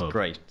Christmas Eve pub.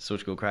 Great,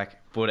 such good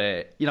crack.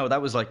 But you know,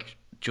 that was like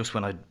just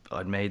when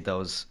I'd made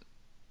those,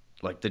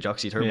 like the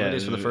Joxy Turbo Yeah,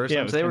 videos for the first yeah,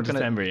 time. it was So they were in kind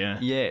December,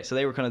 of yeah. So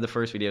they were kind of the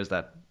first videos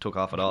that took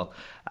off at all,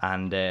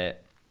 and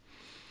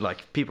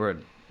like people were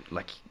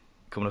like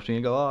coming up to me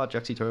and go, "Oh,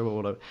 Joxy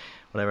Turbo,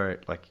 whatever,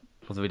 like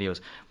love the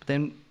videos." But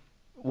then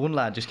one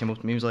lad just came up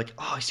to me and was like,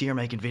 "Oh, I see you're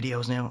making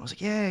videos now." I was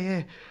like,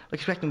 "Yeah."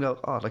 Like expecting him to go,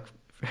 "Oh, like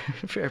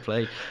fair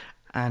play,"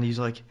 and he's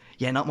like,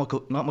 "Yeah, not my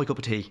cup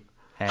of tea."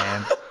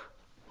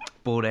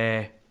 But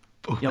you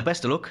know,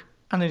 best of luck.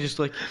 And then just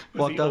like Was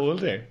walked he off.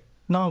 older?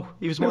 No,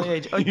 he was my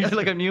age.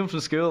 Like I knew him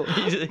from school.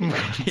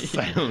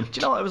 Sound.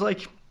 Do you know? I was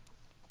like,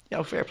 you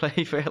know, fair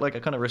play, fair. Like I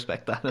kind of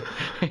respect that.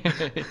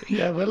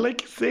 Yeah, well,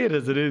 like, say it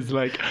as it is.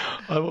 Like,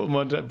 I wouldn't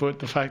want to, but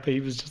the fact that he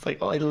was just like,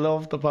 "Oh, I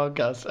love the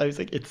podcast," I was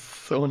like, it's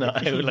so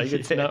not out. Like,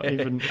 it's not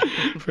even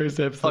first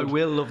I episode.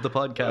 will love the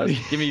podcast.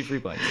 Give me 3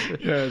 points.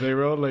 Yeah, they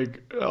were all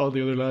like, all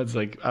the other lads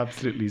like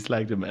absolutely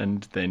slagged him,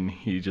 and then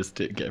he just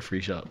didn't get a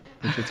free shot,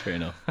 which is fair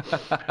enough.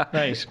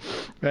 Right,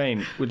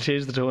 Ryan, we'll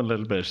change the tone a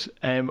little bit.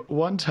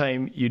 One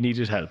time you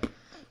needed help.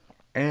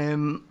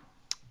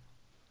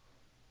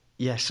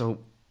 Yeah. So,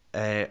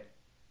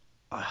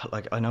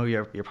 like I know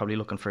you're probably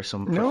looking for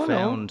some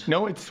profound.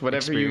 No, it's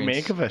whatever you experience.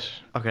 make of it.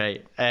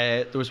 Okay.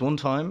 There was one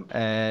time.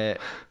 This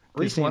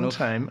Recently one enough,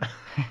 time.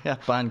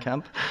 at band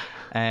camp.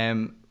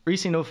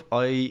 Recently enough,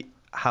 I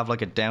have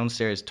like a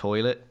downstairs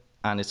toilet,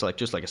 and it's like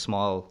just like a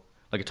small,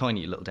 like a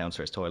tiny little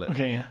downstairs toilet.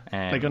 Okay,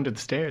 yeah. Like under the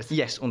stairs.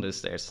 Yes, under the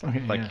stairs.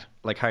 Okay, like yeah.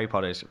 like Harry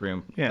Potter's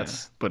room. Yeah,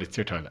 but it's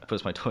your toilet. But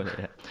it's my toilet.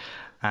 Yeah,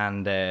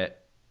 and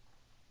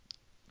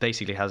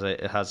basically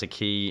it has a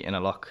key in a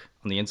lock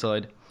on the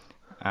inside,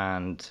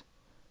 and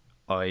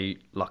I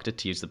locked it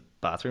to use the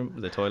bathroom,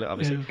 the toilet,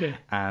 obviously. Yeah, okay.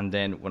 And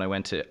then when I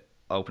went to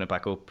open it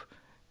back up,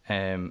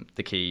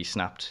 the key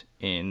snapped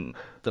in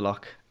the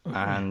lock,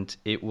 and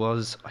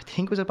I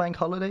think it was a bank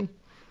holiday.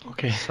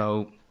 Okay.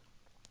 So,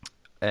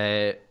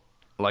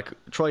 like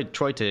tried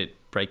to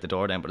break the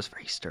door down, but it's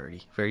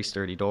very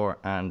sturdy door,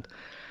 and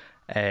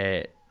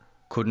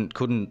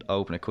couldn't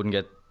open it, couldn't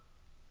get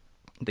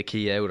the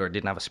key out, or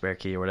didn't have a spare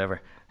key or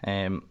whatever.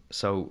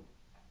 So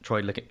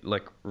tried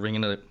like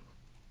ringing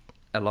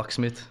a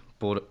locksmith,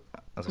 but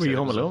as I Were said, you it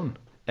home was- alone?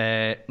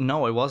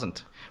 No, I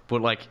wasn't.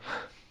 But like,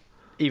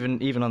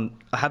 even on,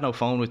 I had no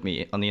phone with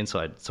me on the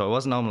inside, so I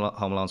wasn't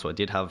home alone. So I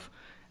did have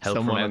help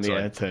Someone from on the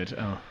outside. outside.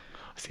 Oh,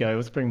 see, I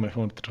always bring my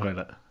phone to the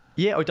toilet.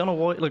 Yeah, I don't know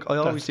why. Like I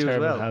always That's do as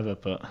terrible well.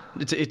 habit, but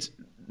It's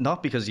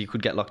not because you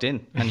could get locked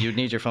in and you'd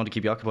need your phone to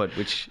keep you occupied,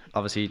 which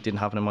obviously didn't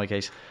happen in my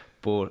case.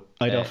 But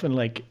I'd often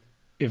like,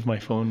 if my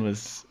phone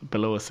was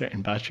below a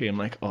certain battery, I'm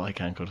like, oh, I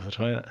can't go to the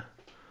toilet.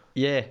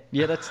 yeah,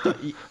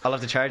 I'll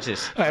have to charge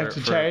this. I have to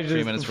for charge 3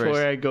 this minutes before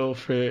first. I go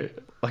for.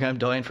 Like I'm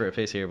dying for a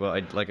piss here,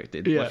 but my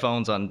Yeah.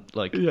 phone's on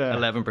like Yeah.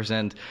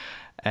 11%.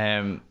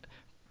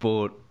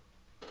 But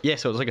yeah,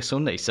 so it was like a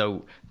Sunday,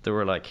 so there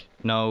were like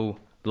no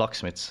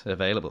locksmiths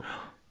available.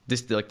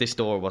 This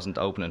door wasn't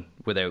opening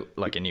without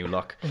like a new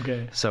lock.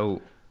 Okay.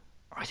 So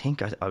I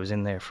think I was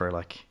in there for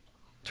like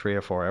 3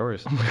 or 4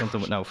 hours, or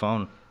something with no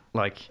phone.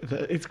 Like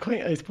It's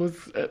quite, I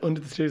suppose, under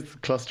the stairs, it's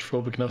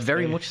claustrophobic enough.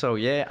 very today. much so,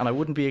 yeah. And I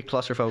wouldn't be a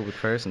claustrophobic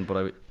person, but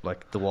I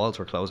like the walls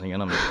were closing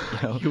in on me.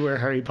 You know? You were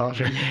Harry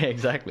Potter. Yeah,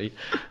 exactly.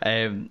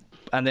 And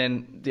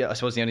then I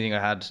suppose the only thing I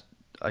had,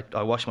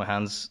 I washed my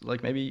hands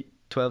like maybe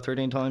 12,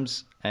 13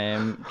 times,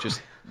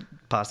 just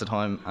past the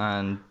time.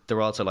 And there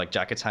were also like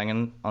jackets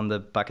hanging on the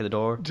back of the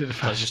door. Did it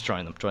So I was just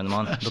trying them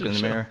on, looking in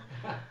the mirror.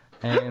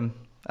 And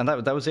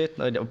that was it.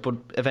 But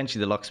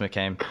eventually the locksmith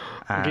came,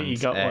 and Okay, you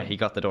got one. he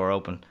got the door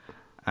open,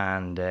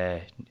 and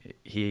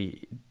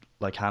he,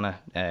 like Hannah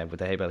with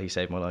the hay bale, he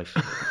saved my life.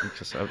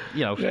 Because,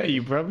 you know, Yeah,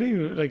 you probably,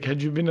 like,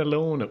 had you been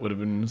alone, it would have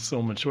been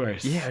so much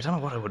worse. yeah, I don't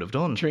know what I would have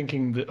done.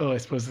 Drinking the, I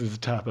suppose there's a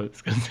tap. I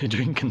was going to say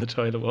drinking the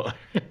toilet water.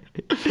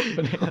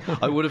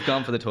 I would have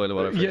gone for the toilet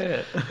water first.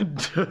 Yeah.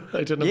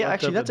 I don't know. Yeah, what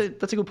actually, that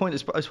that's a good point.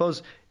 I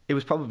suppose it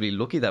was probably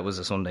lucky that was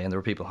a Sunday and there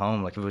were people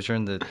home. Like if it was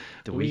during the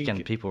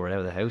weekend, people were out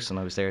of the house and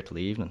I was there till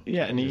the evening.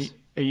 Yeah, and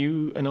are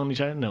you an only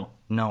child? No.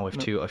 No, I've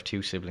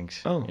two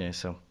siblings. Oh. Yeah,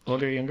 so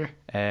Older or younger?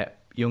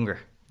 younger.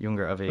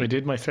 younger, I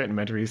did my certain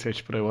amount of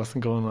research, but I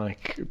wasn't going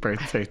like birth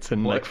certs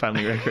and like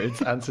family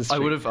records, ancestry. I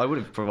would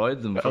have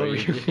provided them for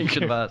you. You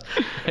should have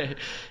had.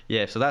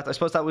 Yeah, so that I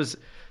suppose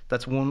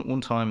that's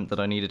one time that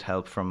I needed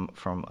help from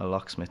a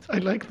locksmith. I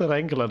like that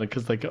angle on it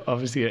because, like,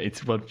 obviously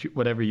it's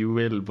whatever you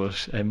will,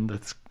 but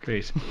that's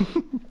great.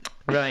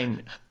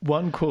 Ryan,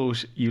 one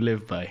quote you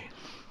live by.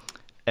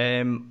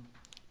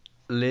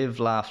 Live,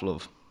 laugh,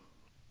 love.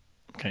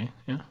 Okay,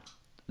 yeah.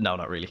 No,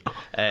 not really.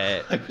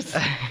 I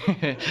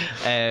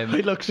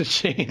looked at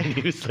Shane and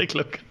he was like,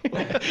 look.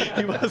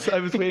 I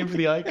was waiting for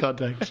the eye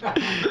contact.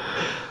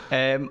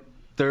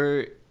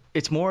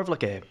 It's more of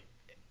like an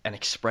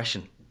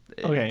expression.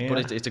 Okay, yeah.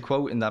 But it's a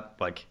quote in that,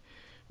 like...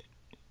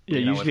 Yeah,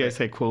 usually I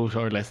say quote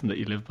or lesson that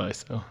you live by,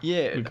 so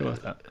yeah, we'll go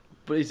with that.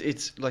 But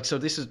it's like, so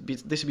this would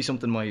be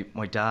something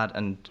my dad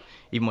and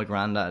even my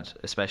granddad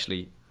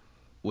especially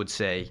would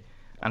say,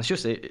 and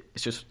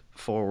it's just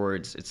 4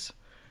 words. It's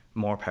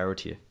more power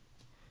to you.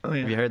 Oh,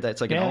 yeah. Have you heard that?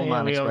 It's like an old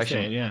man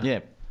expression. Say it, yeah.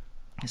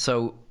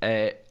 So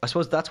I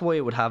suppose that's why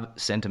it would have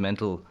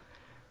sentimental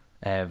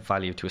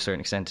value to a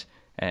certain extent,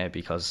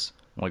 because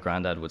my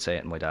granddad would say it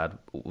and my dad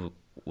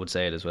would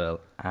say it as well,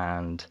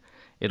 and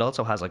it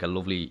also has like a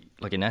lovely,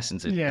 like in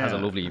essence, it has a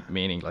lovely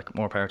meaning, like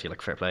more power to you,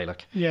 like fair play,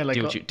 like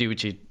like do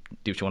what you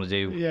want to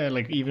do. Yeah,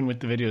 like even with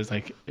the videos,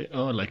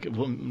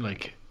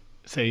 like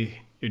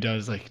say your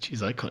dad's like,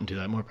 geez, I couldn't do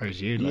that, more power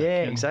to you. Like,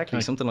 yeah, exactly,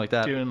 like something like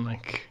that. Doing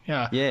like,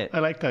 yeah, I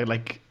like that.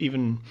 Like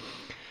even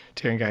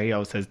Tyrion Gary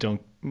always says,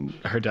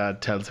 her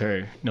dad tells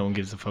her, no one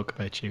gives a fuck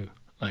about you.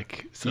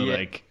 Like, so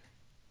like,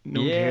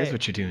 no one cares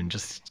what you're doing.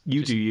 Just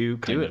do you.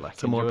 Do it. Like,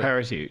 so more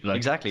power to you. Like,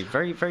 exactly.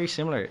 Very, very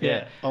similar.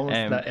 Yeah.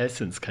 Almost that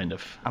essence, kind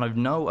of. And I've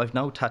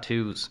no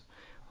tattoos,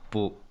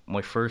 but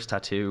my first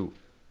tattoo,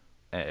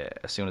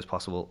 as soon as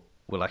possible,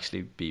 will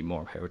actually be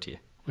more power to you.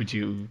 Would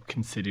you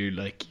consider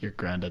like your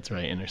granddad's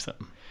writing or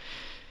something?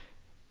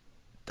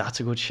 That's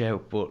a good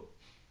shout, but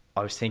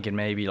I was thinking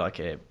maybe like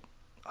I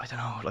don't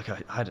know, like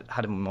I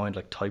had in my mind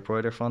like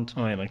typewriter font.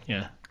 Oh, yeah, like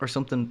yeah, or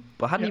something.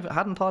 But I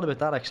hadn't thought about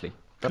that actually.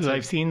 Because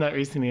I've seen that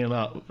recently a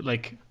lot,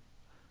 like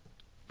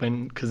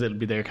because it'll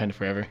be there kind of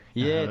forever.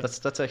 Yeah,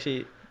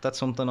 that's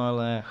something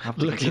I'll have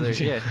to consider.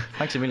 Yeah,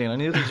 thanks a million. I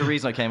knew there was a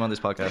reason I came on this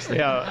podcast.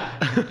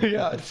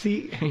 Yeah.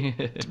 See,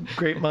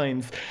 great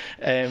minds.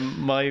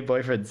 My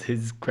boyfriend's,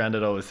 his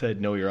granddad always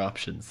said, "Know your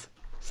options."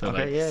 So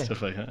like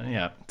stuff like that.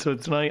 Yeah. So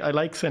it's nice. I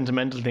like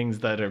sentimental things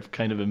that have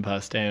kind of been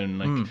passed down,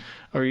 like,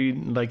 or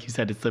like you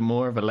said, it's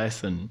more of a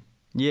lesson.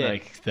 Yeah,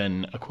 like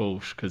than a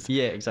quote, because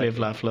exactly. Live,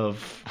 laugh,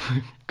 love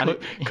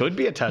could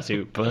be a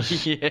tattoo, but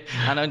yeah,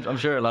 and I'm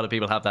sure a lot of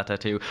people have that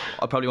tattoo.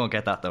 I probably won't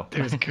get that though.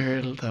 There's a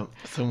girl that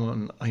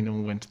someone I know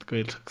went to the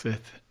Gaeltachts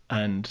with,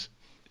 and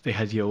they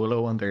had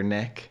YOLO on their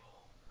neck,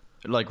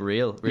 like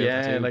real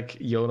tattoo. Like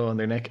YOLO on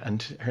their neck,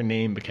 and her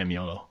name became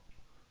YOLO.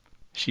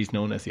 She's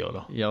known as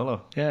YOLO.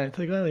 YOLO. Yeah, it's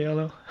like, well,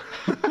 YOLO.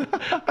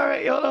 All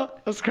right, YOLO.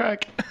 Let's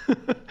crack.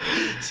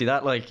 See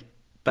that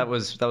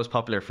was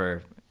popular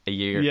for a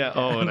year. Yeah.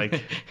 Oh,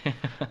 like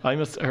I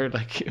must have heard,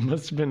 like it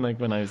must have been like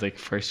when I was like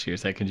first year,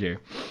 second year.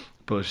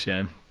 But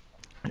yeah,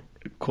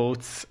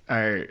 quotes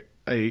are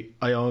I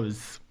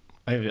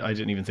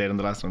didn't even say it on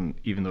the last one,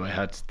 even though I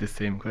had the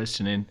same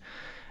question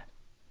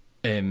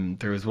in.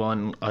 There was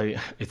one.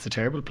 It's a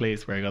terrible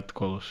place where I got the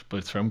quote, but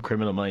it's from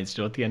Criminal Minds.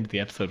 Do you know at the end of the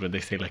episode when they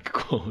say like a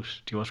quote?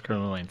 Do you watch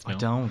Criminal Minds? No? I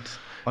don't.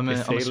 I'm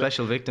a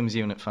Special Victims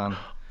Unit fan.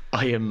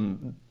 I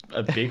am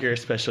a bigger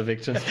Special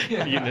Victims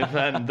Unit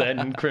fan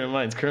than Criminal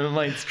Minds. Criminal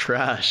Minds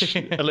trash.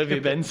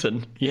 Olivia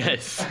Benson,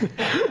 yes.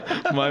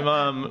 My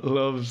mom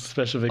loves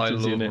Special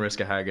Victims Unit. I love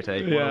Mariska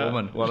Hargitay.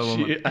 What a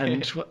woman.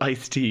 And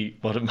Ice-T,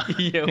 what a man.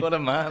 Yeah, what a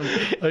man.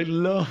 I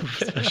love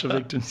Special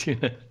Victims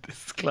Unit.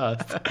 This is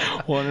class.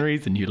 One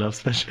reason you love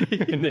Special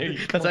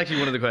Victims. That's actually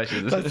one of the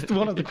questions. That's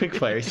one of the quick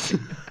fires.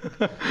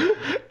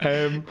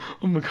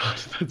 Oh my god,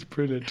 that's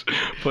brilliant.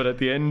 But at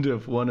the end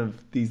of one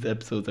of these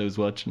episodes I was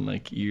watching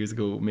like years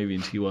ago, maybe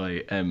in TY,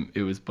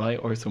 it was by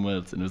Orson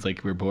Welles, and it was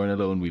like, we're born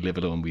alone, we live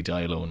alone, we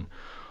die alone.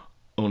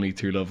 Only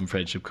through love and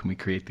friendship can we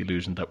create the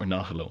illusion that we're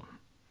not alone.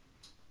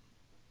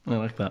 I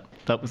like that.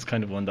 That was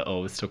kind of one that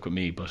always stuck with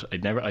me, but I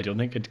don't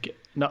think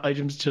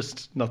I'm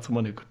just not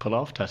someone who could pull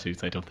off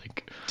tattoos, I don't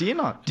think. Do you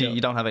not?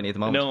 You don't have any at the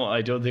moment? No,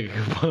 I don't think I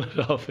could pull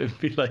it off. It'd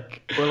be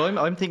like... Well,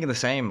 I'm thinking the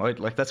same.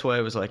 That's why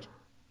I was like...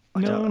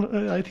 No,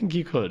 I think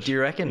you could. Do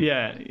you reckon?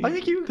 Yeah. I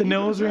think you... The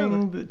nose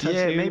ring, the tattoo...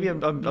 Yeah, maybe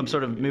I'm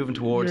sort of moving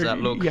towards that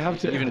look, you have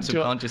to, even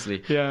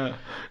subconsciously. Yeah.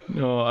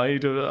 No, I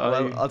don't...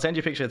 Well, I'll send you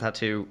a picture of the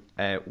tattoo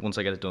once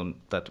I get it done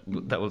that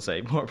will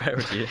say more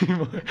power to you.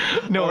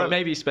 No, or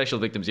maybe Special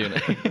Victims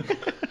Unit.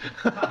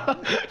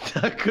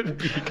 That could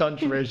be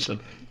controversial.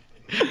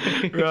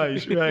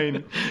 Right,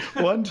 Ryan.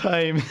 One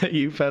time that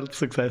you felt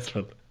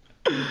successful.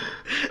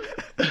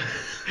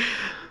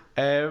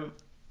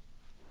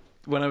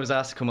 When I was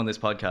asked to come on this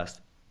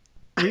podcast.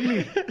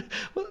 Really?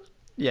 Well,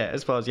 yeah, I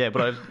suppose, yeah,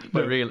 but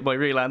my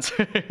real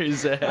answer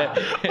is... I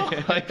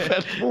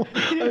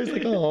was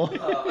like, oh.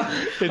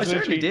 I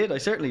certainly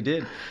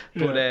did.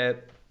 But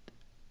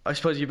I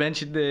suppose you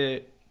mentioned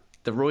the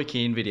the Roy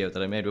Keane video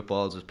that I made with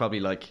balls was probably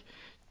like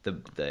the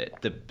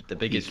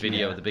biggest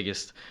video, Yeah. the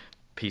biggest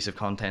piece of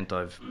content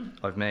I've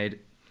made.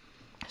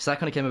 So that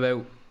kind of came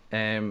about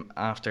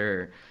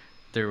after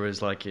there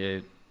was like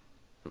a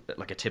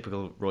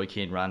typical Roy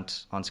Keane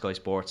rant on Sky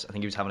Sports. I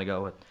think he was having a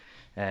go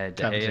at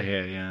De David Gea. De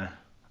Gea, yeah.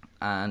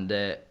 And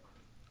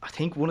I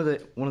think one of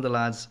the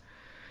lads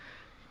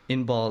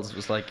in balls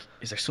was like,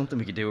 "Is there something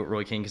we could do with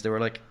Roy Keane?" Because they were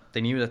like,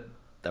 they knew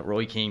that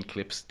Roy Keane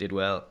clips did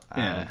well.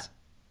 And,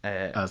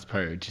 As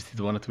per, did you see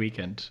the one at the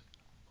weekend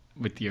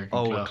with Jurgen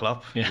oh,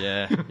 Klopp? with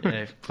Klopp,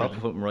 yeah. Klopp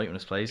put him right in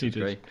his place. He It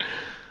was did.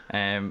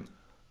 great.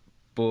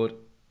 But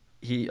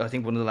I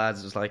think one of the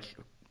lads was like,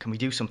 "Can we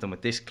do something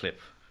with this clip?"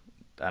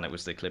 And it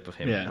was the clip of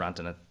him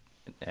ranting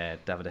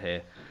at David De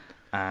Gea.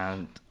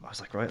 And I was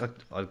like, right,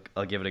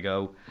 I'll give it a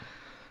go.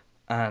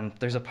 And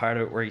there's a part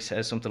of it where he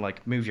says something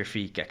like, "Move your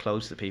feet, get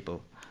close to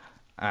people."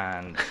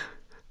 And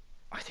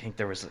I think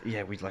there was,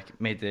 we like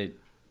made the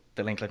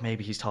link, like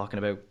maybe he's talking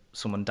about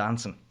someone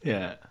dancing.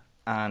 Yeah.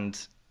 And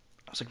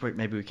I was like, right,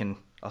 maybe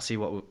I'll see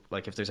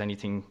like if there's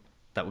anything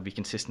that would be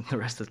consistent in the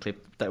rest of the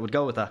clip that would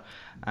go with that.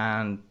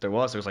 And there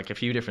was like a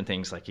few different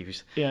things. Like he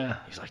was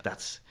like,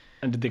 that's.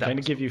 And did they kind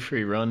of give you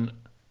free run?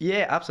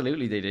 Yeah,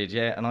 absolutely they did.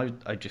 Yeah, and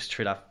I just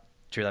threw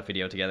that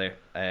video together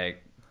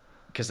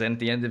because then at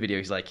the end of the video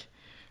he's like,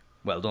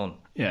 "Well done."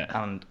 Yeah.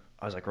 And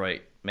I was like,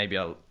 right, maybe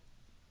I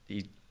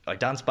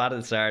danced bad at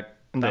the start,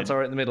 And dance then-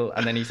 alright in the middle,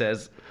 and then he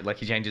says like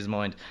he changes his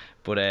mind.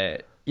 But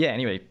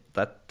anyway,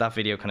 that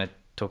video kind of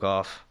took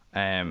off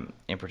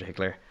in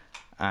particular,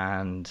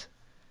 and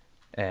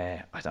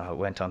I don't know, it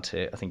went on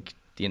to, I think,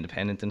 The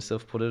Independent and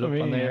stuff put it up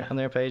really? Yeah. on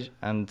their page,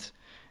 and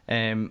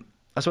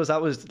I suppose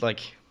that was like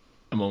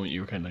A moment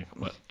you were kind of like,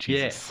 what?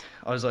 Jesus.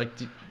 yeah, I was like,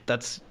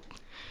 that's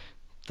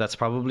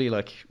probably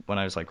like when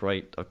I was like,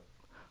 right, I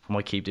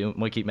might keep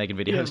making videos. Yeah, do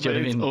you know but what I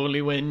it's mean?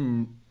 only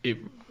when it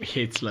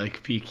hits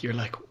like peak, you're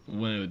like,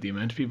 wow, the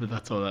amount of people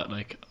that's all that,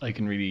 like, I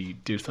can really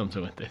do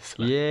something with this.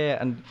 Like, Yeah,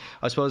 and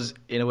I suppose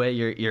in a way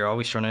you're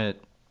always trying to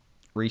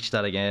reach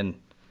that again,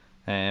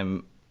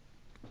 and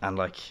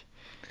like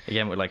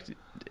again with like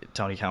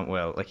Tony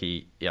Cantwell, like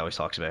he always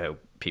talks about how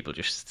people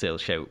just still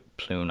shout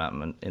plume at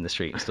him in the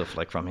street and stuff,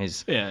 like from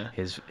his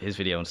his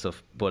video and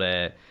stuff. But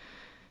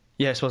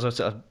I suppose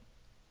I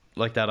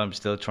like that. I'm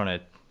still trying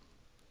to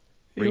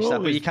reach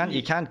that, but you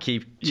can't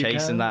keep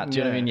chasing that. Do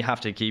you know what I mean? You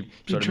have to keep You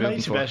sort of try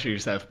moving to forward. better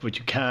yourself, but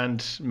you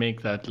can't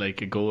make that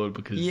like a goal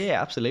because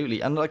Yeah,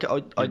 absolutely. And like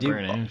I do,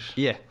 burn out.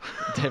 yeah,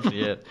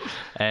 definitely. Yeah,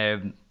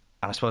 and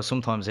I suppose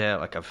sometimes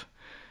like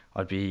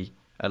I'd be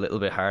a little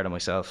bit hard on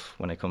myself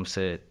when it comes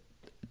to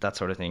that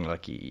sort of thing.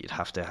 Like you'd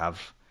have to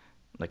have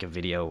like a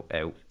video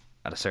out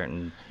at a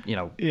certain,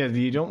 yeah,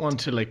 you don't want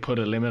to like put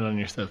a limit on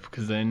yourself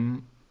because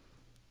then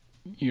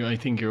I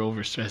think you're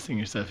overstressing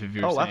yourself if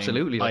you're saying,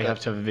 absolutely, like I have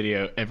to have a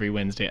video every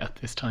Wednesday at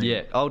this time.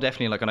 Yeah,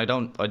 definitely. Like, and I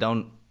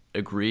don't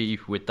agree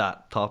with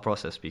that thought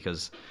process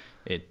because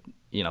it,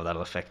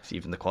 that'll affect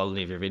even the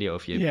quality of your video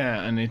if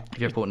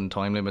you're putting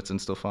time limits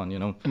and stuff on,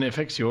 And it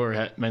affects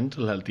your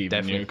mental health even,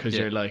 Definitely, because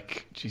you're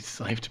like,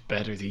 Jesus, I have to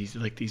better these.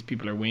 Like these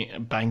people are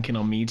banking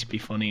on me to be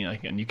funny,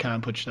 like, and you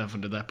can't put yourself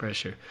under that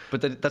pressure.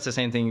 But that's the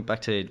same thing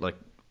back to like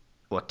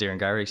what Darren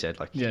Gary said.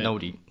 Like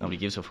nobody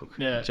gives a fuck.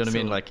 Yeah, do you know what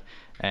I mean? Like,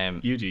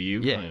 you do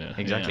you. Yeah, kinda.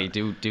 exactly.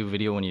 Yeah. Do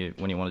video when you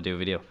want to do a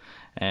video.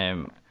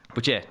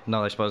 But yeah,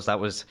 no, I suppose that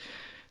was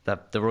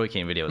that the Roy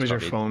Keane video was Was your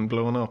probably phone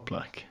blowing up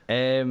like?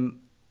 a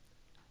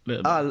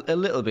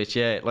little bit,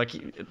 yeah. Like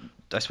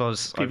I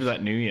suppose People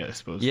that knew you, I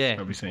suppose, Yeah.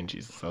 probably saying,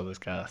 Jesus, all this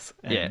gas.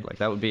 yeah, like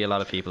that would be a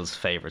lot of people's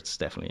favourites,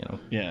 definitely.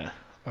 Yeah,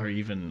 or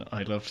even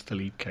I loved the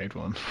leap card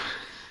one.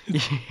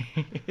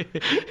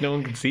 No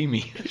one can see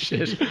me.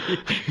 Shit.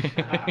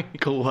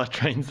 Go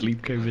watch Ryan's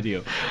leap card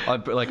video.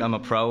 I'm a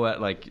pro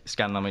at like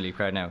scanning on my leap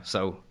card now,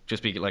 so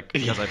just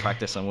because I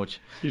practice so much.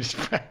 You just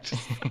practice.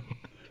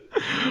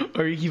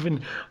 Or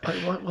even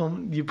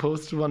you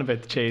posted one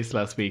about the chase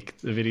last week,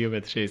 the video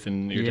about the chase,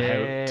 and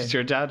Yeah. does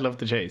your dad love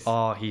the chase?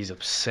 Oh, he's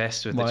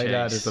obsessed with the My chase.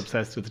 dad is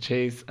obsessed with the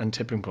chase and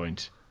tipping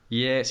point.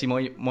 Yeah, see,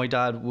 my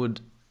dad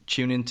would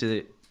tune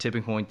into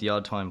Tipping Point the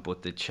odd time,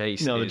 but the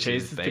chase No, the is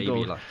chase his is baby. the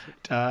goal. Like,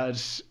 Dad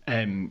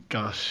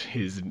got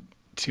his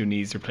 2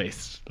 knees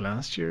replaced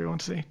last year, I want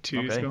to say,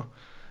 2 years Okay. ago,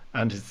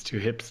 and his 2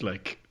 hips,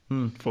 like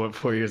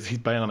 4 years. He's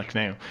bionic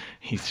now.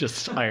 He's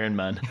just Iron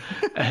Man.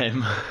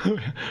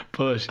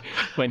 But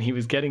when he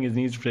was getting his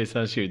knees replaced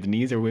last year, the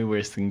knees are way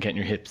worse than getting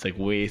your hips, like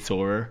way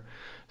sorer.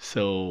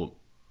 So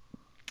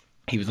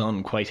he was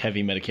on quite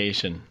heavy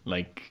medication,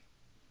 like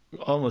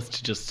almost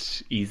to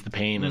just ease the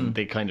pain, and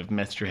they kind of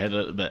messed your head a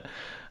little bit.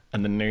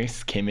 And the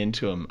nurse came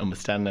into him and was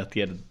standing at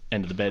the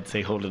end of the bed,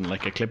 say, holding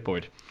like a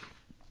clipboard.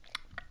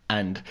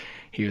 And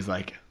he was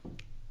like,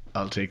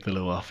 I'll take the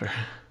low offer.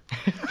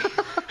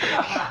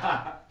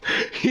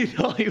 He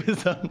thought he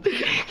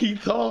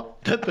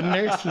thought that the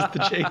nurse was the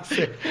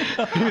chaser.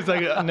 He was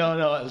like, no,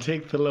 I'll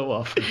take the low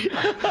offer.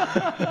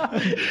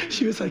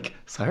 She was like,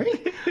 sorry?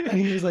 And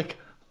he was like,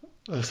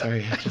 Oh,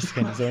 sorry, I just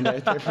kind of zoned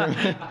out there for a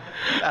minute.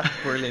 That's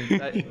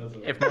brilliant.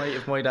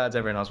 If my dad's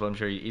ever in hospital, I'm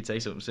sure he'd say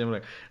something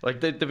similar.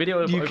 Like the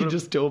video. You can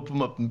just dope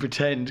him up and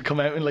pretend,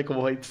 come out in like a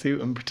white suit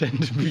and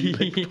pretend to be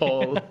like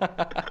Paul.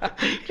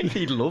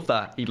 He'd love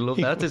that. He'd love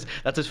that.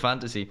 That's his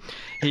fantasy.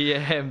 He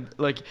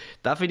like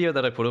that video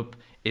that I put up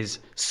is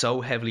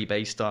so heavily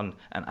based on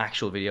an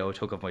actual video I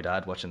took of my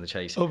dad watching the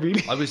chase. Oh,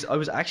 really? I was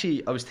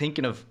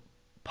thinking of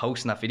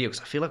posting that video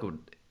because I feel like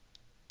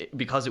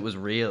because it was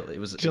real. It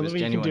was Do you know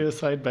genuine. you can do a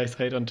side by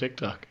side on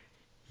TikTok?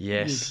 You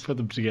Yes, can put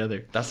them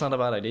together. that's not a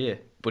bad idea.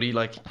 But he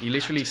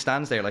literally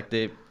stands there like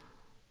I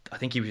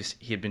think he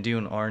had been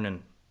doing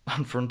ironing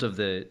in front of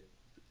the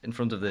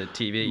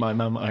TV. My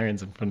mum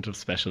irons in front of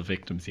Special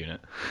Victims Unit.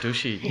 Does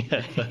she?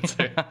 Yeah, that's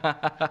her.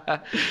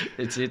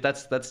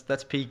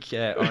 That's peak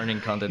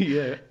ironing content.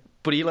 Yeah.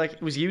 But he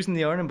was using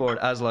the ironing board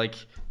as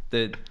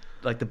the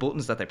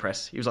buttons that they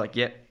press. He was like,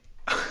 yeah.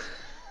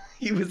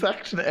 He was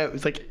acting it out. It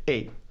was like,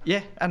 hey.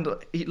 Yeah, and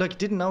he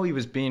didn't know he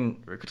was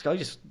being. This guy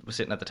just was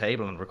sitting at the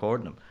table and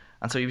recording him,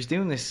 and so he was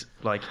doing this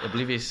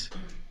oblivious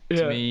to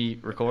Yeah. me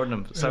recording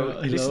him. So I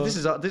know.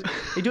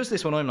 he does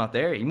this when I'm not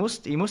there. He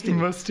must He must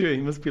do it.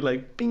 He must be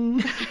like,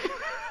 bing.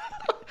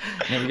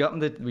 Yeah, we got him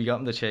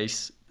the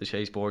chase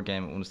board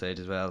game at one stage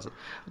as well. So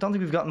I don't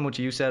think we've gotten much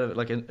use out of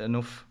it.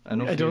 Enough. I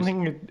don't use.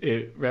 think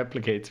it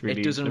replicates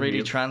really. It doesn't the really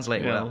real-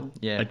 translate well.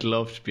 Yeah. I'd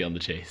love to be on the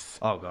chase.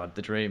 Oh god,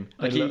 the dream.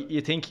 I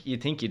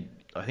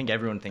I think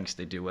everyone thinks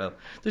they do well.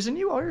 There's a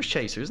new Irish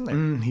chaser, isn't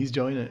there? He's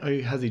joining.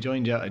 Has he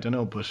joined yet? I don't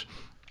know, but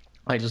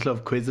I just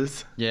love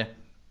quizzes. Yeah.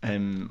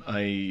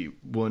 I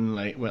won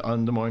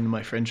on the morning of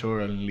my French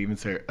oral and leaving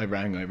cert. I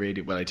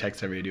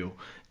texted radio.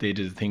 They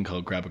did a thing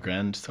called Grab a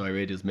Grand, so I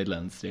radio's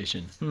Midlands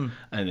station, and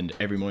then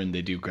every morning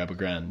they do Grab a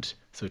Grand.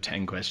 So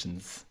 10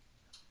 questions,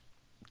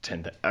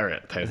 1,000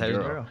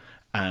 euro,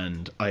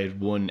 and I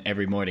had won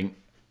every morning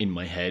in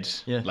my head,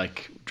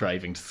 like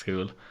driving to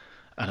school.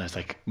 And I was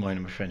like,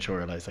 morning my French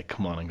oral. I was like,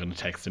 come on, I'm going to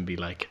text and be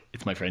like,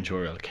 it's my French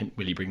oral.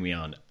 Will you bring me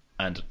on?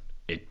 And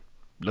it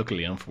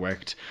luckily enough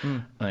worked.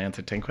 And I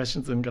answered 10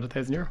 questions and got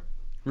 1,000 euro.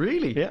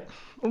 Really? Yeah.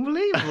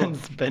 Unbelievable. And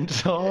spent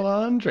it all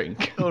on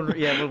drink. Oh,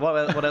 yeah,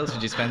 well, what else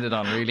did you spend it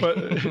on, really?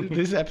 But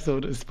this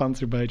episode is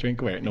sponsored by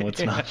Drinkware. No,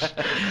 it's not.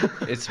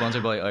 It's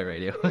sponsored by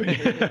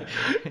iRadio.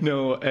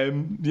 No,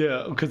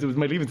 yeah, because it was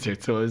my leaving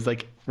cert. So I was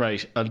like,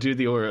 right, I'll do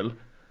the oral,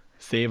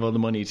 save all the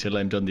money till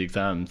I'm done the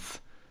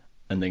exams,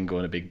 and then go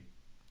on a big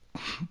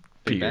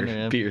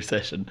beer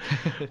session.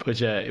 But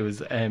yeah, it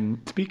was,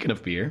 speaking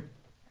of beer,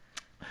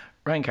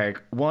 Ryan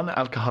Carrick, one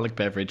alcoholic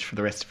beverage for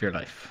the rest of your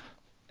life.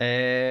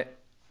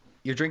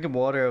 You're drinking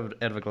water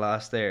out of a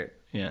glass there.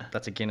 Yeah.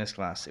 That's a Guinness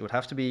glass. It would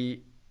have to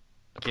be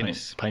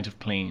Guinness. Pint of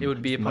plain. It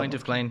would be a pint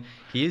of plain.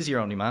 He is your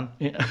only man.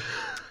 Yeah.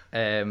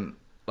 There's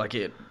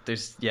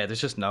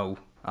just no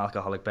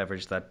alcoholic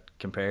beverage that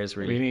compares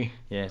really. Really?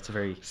 Yeah, it's a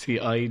very...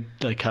 See, I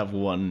have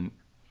one,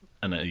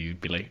 and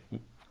you'd be like,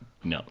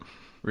 no.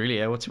 Really?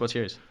 Yeah, what's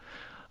yours?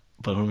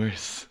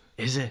 Bulmers.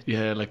 Is it?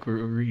 Yeah, we're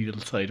real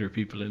cider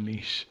people in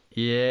Laois.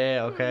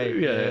 Yeah, okay.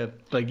 Yeah,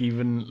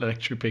 even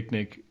Lecture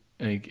Picnic,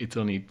 it's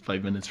only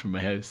 5 minutes from my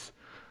house.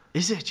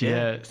 Is it? Yeah.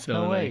 Yeah, so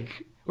no way.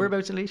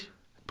 Whereabouts in Laois?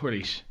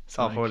 Portlaois.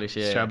 So Portlaois,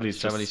 yeah.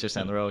 Stradbally just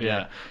down the road,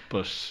 yeah.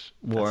 But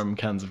warm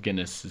cans of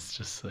Guinness is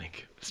just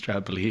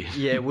Stradbally.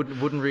 Yeah, it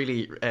wouldn't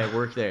really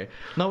work there.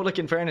 No,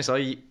 in fairness,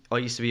 I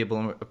used to be a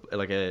Bulmer,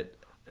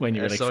 when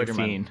you were cider 16.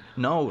 Man.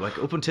 No,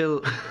 up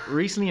until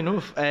recently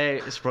enough,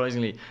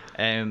 surprisingly,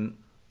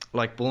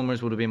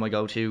 Bulmers would have been my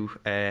go-to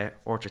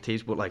Orchard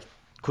Thieves, but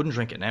couldn't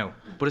drink it now.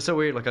 But it's so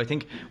weird. I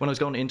think when I was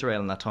going to Interrail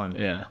in that time,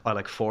 yeah,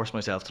 I forced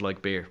myself to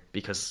like beer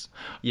because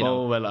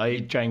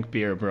I drank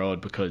beer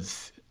abroad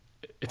because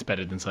it's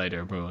better than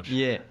cider abroad.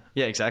 Yeah,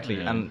 exactly,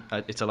 and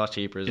it's a lot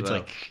cheaper as well.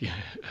 I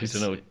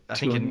don't know. I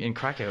think in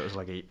Krakow it was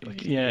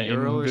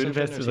euro or in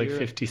Budapest something. It was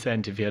 50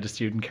 cent if you had a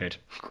student card.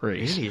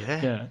 Great. Really?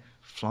 Yeah.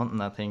 Flaunting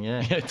that thing,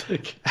 yeah. Yeah, it's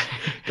like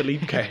the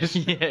leap card.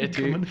 Yeah,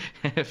 dude.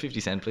 50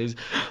 cent, please.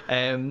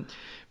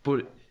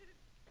 But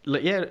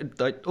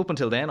up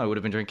until then, I would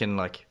have been drinking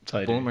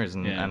Bulmers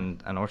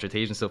and Orchard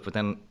Thieves and stuff. But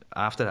then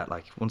after that,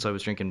 once I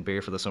was drinking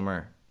beer for the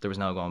summer, there was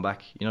no going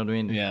back. You know what I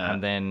mean? Yeah.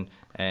 And then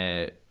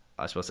I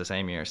suppose the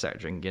same year I started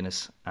drinking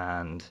Guinness,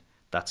 and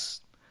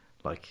that's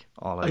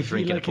all I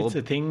drink in a pub. It's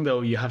a thing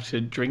though. You have to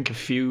drink a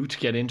few to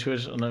get into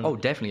it. And oh,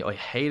 definitely. I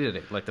hated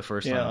it the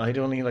first time. Yeah, I'd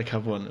only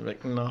have one.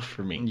 Not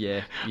for me.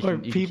 Yeah. Or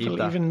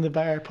people even in the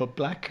bar put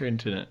blackcurrant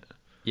into it.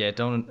 Yeah,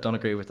 don't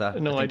agree with that.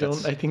 No, I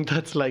don't. I think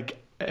that's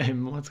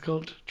what's it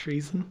called?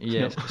 Treason?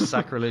 Yeah, no.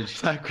 Sacrilege.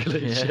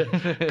 Sacrilege,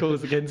 yeah.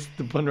 Goes against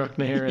the Bunrock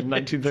Nair in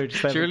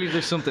 1937. Surely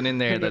there's something in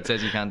there that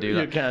says you can't do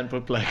that. You can't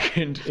put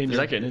blackcurrant in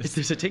your Guinness.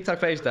 There's a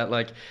TikTok page that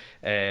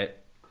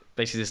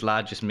basically this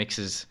lad just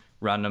mixes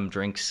random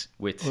drinks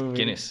with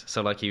Guinness.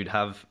 So he'd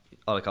have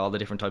all the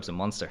different types of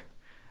Monster,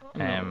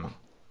 and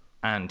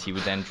he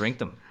would then drink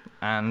them.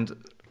 And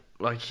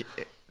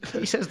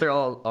he says they're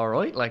all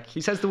right. He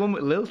says the one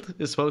with Lilt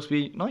is supposed to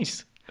be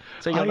nice.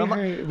 So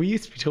we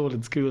used to be told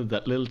in school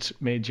that Lilt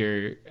made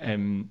your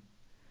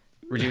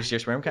reduce your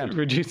sperm count.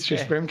 Reduced your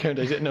sperm count.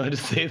 I didn't know how to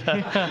say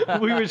that.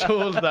 We were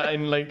told that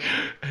in like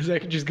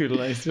secondary school,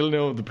 and I still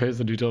know the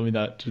person who told me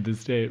that to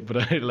this day.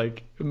 But I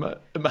like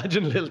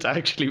imagine Lilt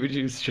actually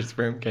reduced your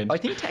sperm count. I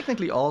think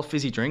technically all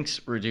fizzy drinks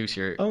reduce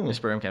your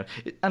sperm count,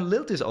 and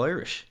Lilt is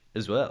Irish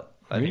as well.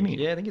 I think.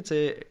 Really? Yeah, I think it's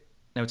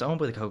owned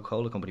by the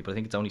Coca-Cola company, but I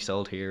think it's only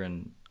sold here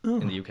in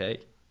the UK.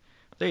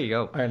 There you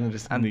go. Ireland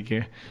is unique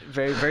here.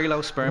 Very, very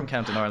low sperm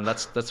count in Ireland.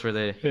 That's where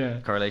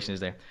the correlation is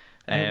there.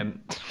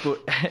 But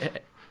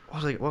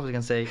what was I going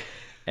to say?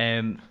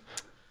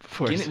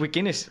 With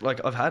Guinness,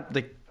 like I've had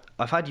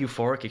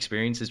euphoric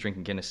experiences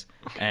drinking Guinness.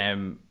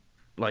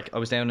 Like I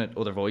was down at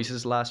Other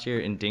Voices last year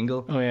in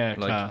Dingle. Oh yeah,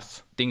 like,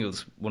 class.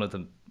 Dingle's one of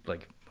the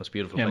like most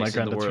beautiful Yeah, my places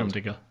in the granddad's world.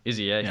 from Dingle. Is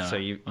he? Yeah. Yeah, So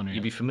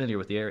you'd be familiar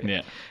with the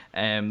area.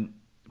 Yeah.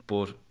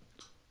 But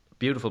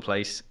beautiful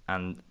place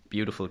and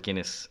beautiful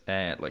Guinness.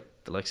 Like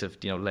the likes of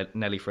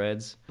Nelly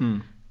Fred's.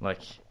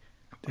 Like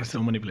There's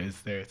so many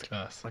places there. It's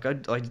class. like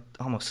I'd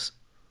almost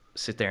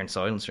sit there in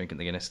silence drinking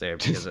the Guinness there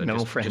because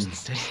No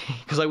friends.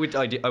 Because I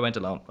went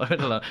alone.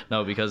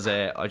 No, because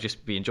I'd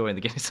just be enjoying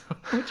the Guinness so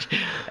much.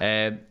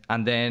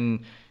 And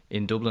then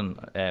in Dublin,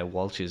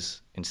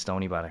 Walsh's in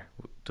Stoneybatter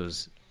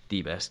does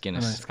the best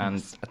Guinness.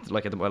 Nice. And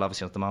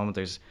obviously at the moment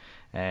there's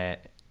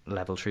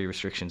level 3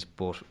 restrictions,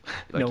 but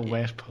like, no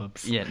wet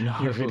pubs. Yeah, no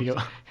Your video.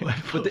 pubs. Wet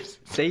But pubs.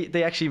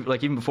 they actually,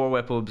 like, even before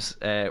wet pubs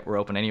were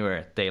open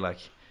anywhere, they like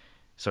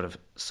sort of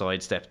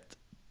sidestepped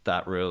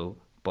that rule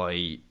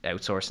by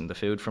outsourcing the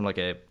food from like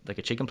a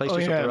chicken place Oh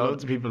just up yeah, the road.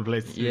 loads of people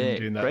places Yeah,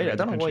 doing that. great. I around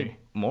don't the know why country.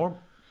 more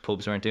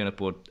pubs aren't doing it,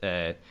 but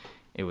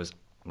it was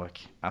like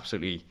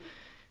absolutely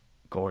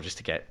gorgeous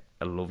to get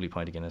a lovely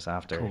pint of Guinness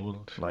after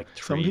Cold. like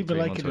Some people 3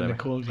 like months, it in a whatever.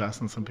 cold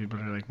glass, and some people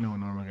are like, no,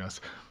 normal glass,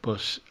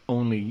 but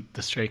only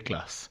the straight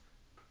glass.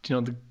 Do you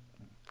know the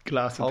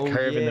glass with the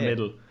curve in the yeah.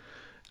 middle?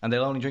 And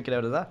they'll only drink it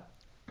out of that.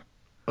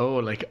 Oh,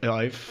 like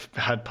I've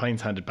had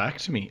pints handed back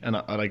to me, and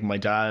like my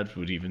dad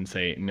would even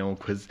say no,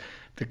 because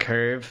the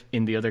curve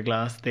in the other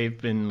glass, they've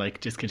been like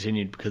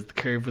discontinued because the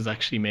curve was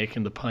actually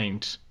making the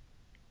pint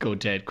go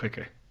dead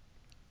quicker.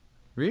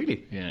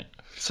 Really? Yeah,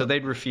 So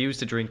they'd refuse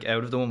to drink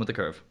out of the one with the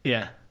curve.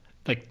 yeah,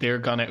 like they're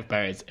gone out of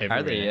bars everywhere.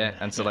 Are they? Yeah.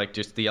 And so like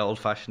just the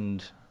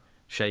old-fashioned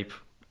shape.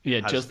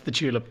 Yeah, has- just the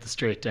tulip, the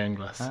straight down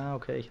glass. Ah,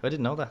 okay. I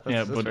didn't know that. That's,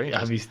 Yeah, that's but very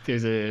have interesting. you?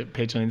 There's a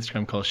page on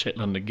Instagram called Shit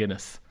London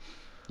Guinness,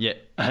 Yeah.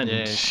 and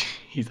yeah.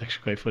 he's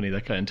actually quite funny.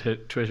 That guy on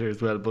Twitter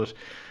as well. But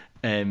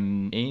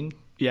Ian?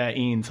 yeah,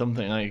 Ian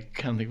something. I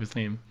can't think of his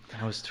name.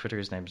 How is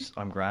Twitter's name?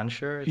 I'm Grand,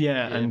 sure.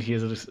 Yeah, and he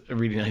has a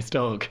really nice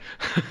dog.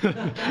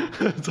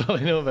 That's all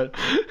I know about.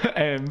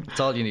 That's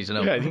all you need to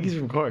know. Yeah, I think he's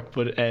from Cork,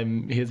 but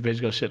he has a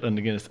page called Shit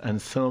London Guinness, and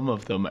some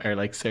of them are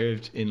like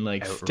served in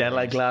like Stella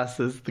Outrageous.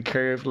 glasses, the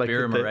curve, like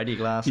Beer with the- Moretti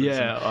glasses.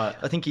 Yeah,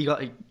 I think he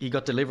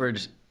got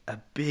delivered a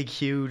big,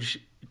 huge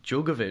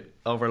jug of it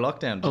over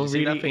lockdown. Did oh you see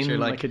really? that picture? In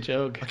like a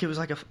jug. Like it was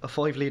like a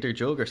 5-litre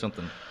jug or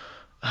something.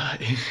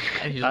 And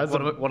he's As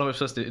like, a- what am I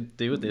supposed to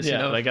do with this? Yeah,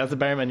 you know? like as a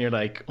barman, you're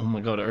like, oh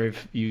my god. Or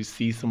if you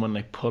see someone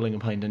like pulling a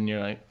pint, and you're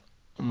like,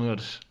 oh my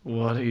god,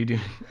 what are you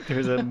doing?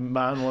 There's a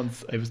man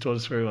once, I was told a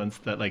story once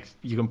that like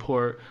you can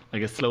pour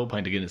like a slow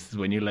pint of Guinness is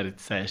when you let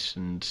it set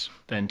and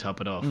then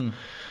top it off. So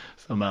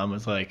a man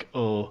was like,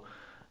 oh,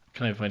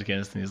 can I have a pint of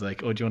Guinness? And he's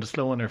like, oh, do you want a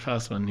slow one or a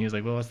fast one? And he was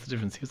like, well, what's the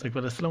difference? He was like,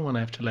 well, a slow one I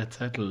have to let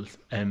settle,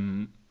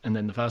 and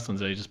then the fast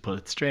ones I just pull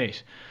it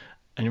straight.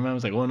 And your man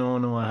was like, oh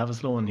no, I have a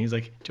slow one. He's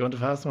like, do you want a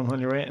fast one while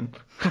you're waiting?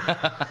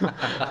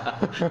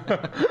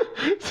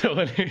 So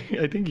I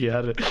think he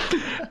had it.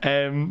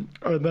 On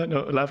that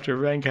note, after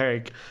Ryan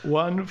Carrick,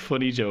 one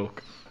funny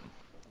joke.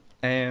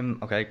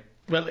 Okay.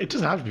 Well, it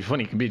doesn't have to be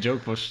funny. It can be a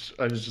joke, but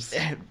I was just...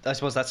 I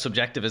suppose that's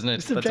subjective, isn't it?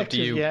 It's That's up to subjective,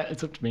 you. yeah,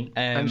 it's up to me.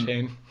 And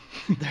Shane.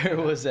 There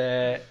was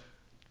a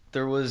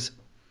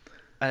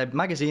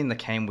magazine that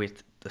came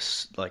with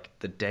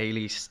the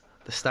daily,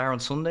 the Star on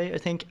Sunday, I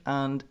think,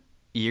 and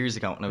years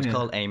ago, and it was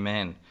called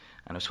Amen,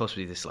 and it was supposed to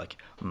be this like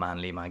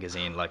manly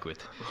magazine, like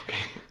with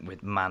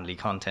manly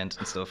content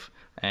and stuff.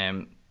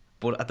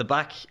 But at the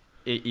back,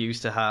 it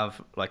used to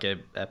have like a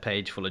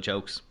page full of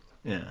jokes.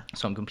 Yeah.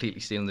 So I'm completely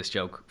stealing this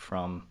joke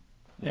from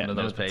one of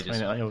no, those that's pages.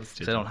 fine. I always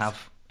steal So I don't jokes.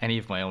 have any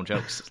of my own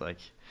jokes. It's like.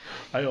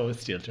 I always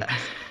steal jokes.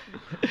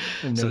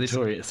 I'm So this-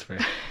 notorious for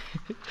it.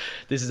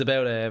 This is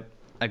about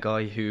a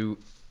guy who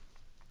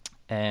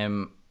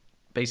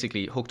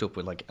basically hooked up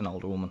with like an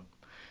older woman.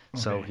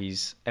 So Okay.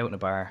 he's out in a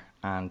bar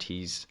and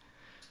he's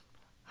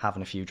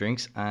having a few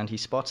drinks and he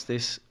spots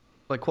this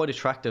like quite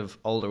attractive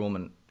older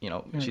woman. You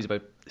know, she's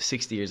about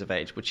 60 years of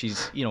age, but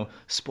she's, you know,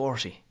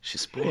 sporty.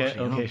 She's sporty. Yeah,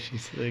 you know? okay,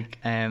 she's like...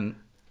 And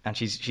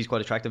she's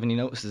quite attractive, and he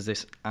notices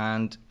this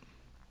and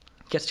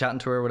gets chatting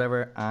to her or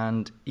whatever,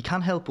 and he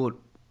can't help but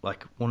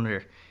like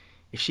wonder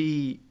if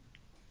she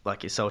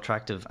like is so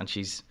attractive and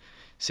she's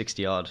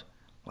 60 odd,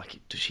 like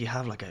does she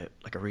have like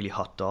a really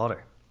hot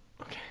daughter?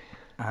 Okay.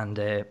 And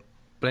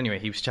but anyway,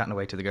 he was chatting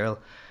away to the girl,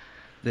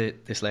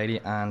 this lady,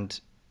 and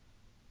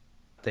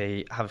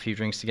they have a few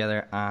drinks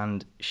together,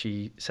 and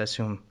she says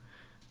to him,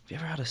 have you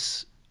ever had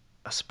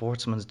a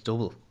sportsman's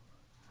double?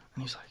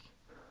 And he's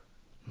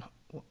like,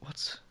 no,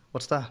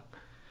 what's that?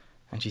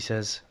 And she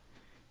says,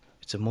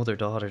 it's a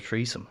mother-daughter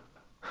threesome.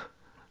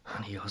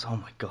 And he goes, oh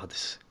my God,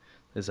 this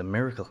is a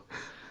miracle.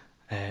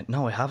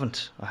 No, I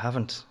haven't.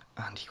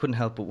 And he couldn't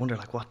help but wonder,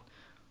 like, what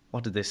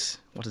does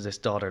this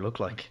daughter look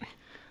like?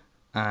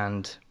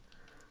 And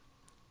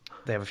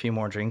they have a few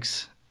more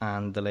drinks,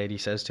 and the lady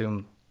says to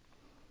him,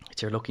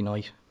 it's your lucky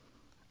night.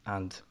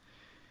 And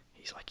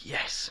he's like,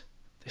 yes,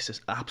 this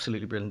is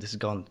absolutely brilliant. This has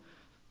gone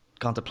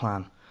to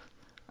plan.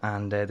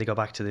 And they go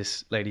back to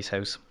this lady's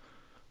house,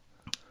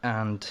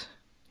 and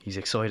he's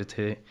excited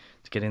to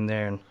get in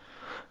there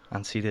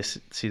and see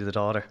the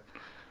daughter.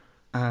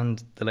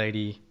 And the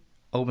lady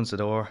opens the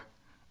door,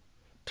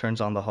 turns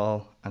on the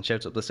hall, and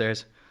shouts up the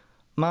stairs,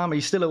 Mom, are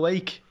you still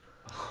awake?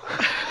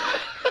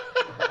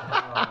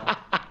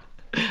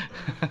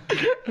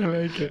 I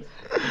like it.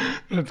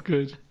 That's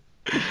good.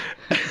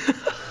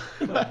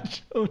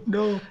 Oh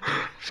no,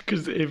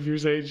 because if you're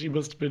saying she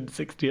must have been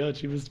 60 odd,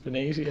 she must have been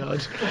 80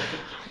 odd.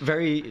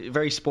 Very,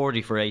 very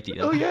sporty for 80.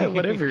 Oh yeah,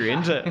 whatever you're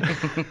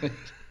into.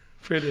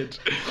 Brilliant.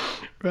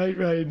 Right,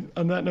 Ryan,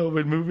 on that note,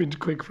 we'll move into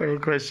quick fire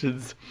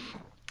questions.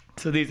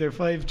 So these are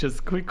 5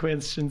 just quick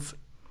questions.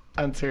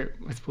 Answer,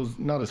 I suppose,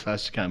 not as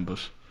fast as you can, but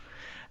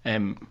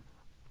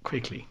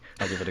quickly.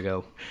 I'll give it a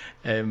go.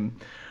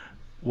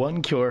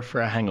 One cure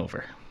for a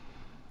hangover.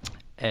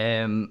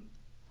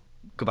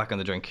 Go back on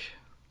the drink.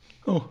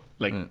 Oh,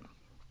 like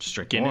just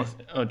drink Guinness?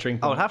 more. Oh, drink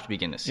Oh, more. it'd have to be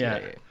Guinness. Yeah.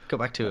 Go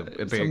back to a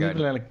beer Some garden.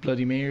 people are like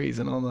Bloody Marys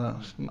and all that.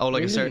 Oh,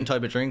 like Really? a certain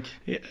type of drink.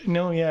 Yeah,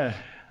 no, yeah.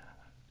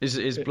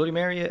 Is Bloody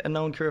Mary a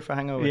known cure for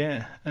hangover?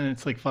 Yeah, and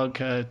it's like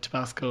vodka,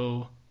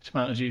 Tabasco,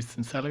 tomato juice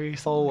and celery.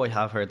 Oh, I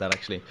have heard that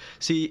actually.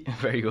 See,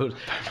 very good.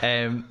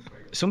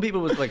 Some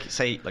people would like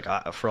say like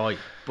a fry,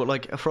 but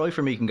like a fry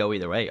for me can go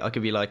either way. I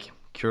could be like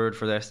cured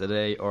for the rest of the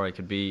day, or I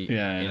could be in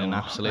an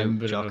absolute I'm a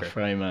bit jocker. of a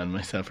fry man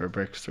myself, or a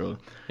breakfast roll.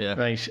 Yeah.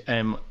 Right.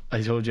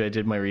 I told you I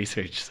did my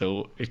research,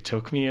 so it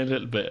took me a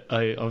little bit.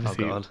 I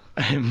obviously, God.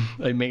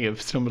 I may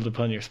have stumbled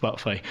upon your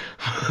Spotify.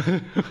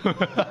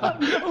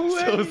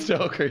 So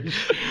stalkerish.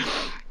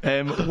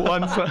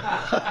 Once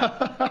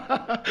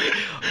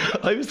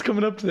I was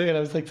coming up today, and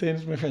I was like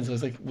saying to my friends, I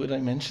was like, "Would I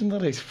mention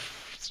that?"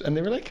 And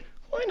they were like,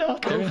 "Why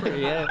not? Go for it,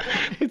 yeah.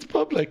 It's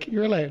public.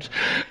 You're allowed."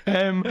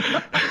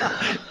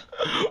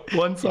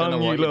 One song know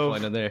you what you'll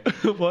find in love.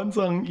 there. One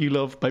song you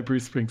love by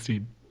Bruce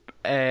Springsteen.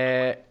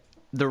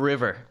 The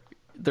River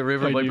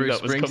I by knew Bruce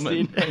that was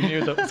coming. Springsteen. I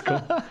knew that was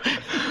coming.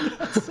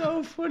 That's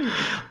so funny.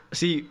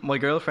 See, my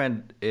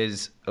girlfriend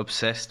is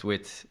obsessed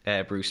with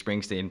Bruce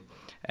Springsteen,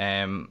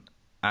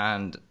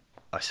 and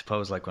I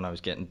suppose like when I was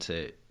getting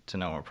to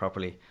know her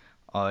properly,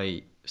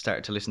 I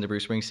started to listen to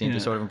Bruce Springsteen to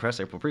sort of impress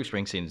her. But Bruce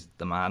Springsteen is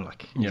the man.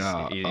 Like, he's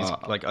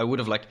like I would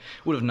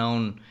have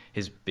known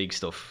his big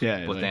stuff,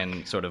 but like,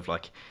 then sort of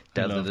like I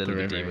delved a love little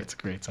The bit River. deeper. It's a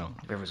great song.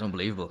 River's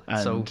unbelievable. And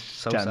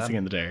so Dancing sad.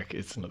 in the Dark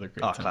is another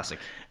great song. Classic.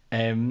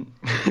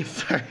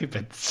 Sorry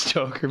about the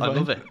stalker. I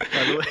love it.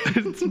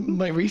 It's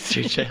my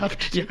research. I have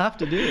to. You have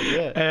to do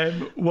it. Yeah.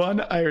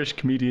 One Irish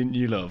comedian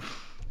you love.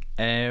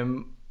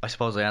 I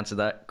suppose I answered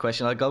that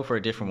question. I'll go for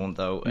a different one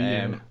though.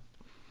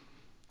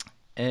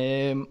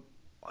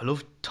 I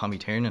love Tommy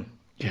Tiernan.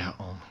 Yeah.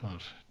 Oh my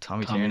God.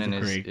 Tommy Tommy's Tiernan a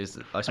is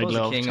great- I I'd suppose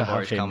the love king to of have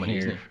Irish him comedy, here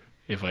isn't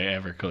he? if I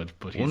ever could.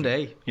 But One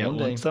day.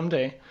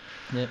 someday.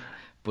 Yeah.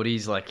 But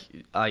he's like,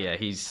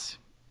 he's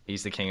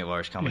the king of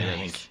Irish comedy. I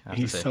think. I have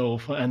to he's say. so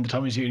fun. And the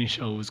Tommy Junior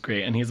show was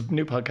great. And he has a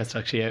new podcast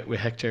actually out with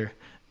Hector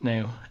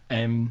now.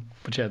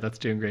 But yeah, that's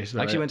doing great.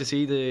 I actually went to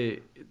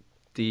see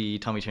the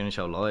Tommy Tiernan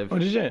show live. Oh,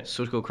 did you?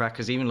 Such good crack,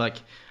 because even like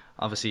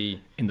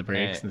obviously In the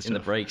breaks and in the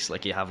stuff. breaks,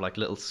 like you have like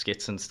little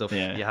skits and stuff.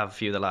 Yeah. You have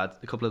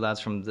a couple of lads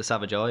from the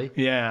Savage Eye.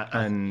 Yeah,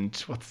 and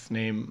what's his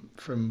name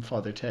from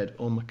Father Ted?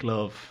 Owen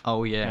McLove.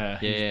 Oh yeah,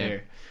 he's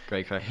there.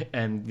 Great crack.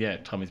 And yeah,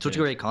 Tommy's Such a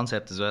brilliant. great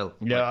concept as well.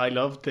 Yeah, I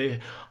loved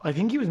I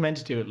think he was meant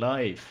to do it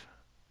live.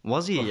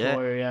 Was he? Yeah.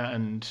 Before,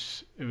 and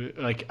it was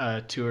like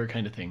a tour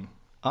kind of thing.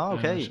 Oh,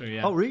 okay. So,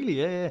 yeah. Oh, really?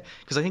 Yeah.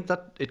 Because I think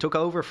that it took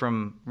over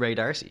from Ray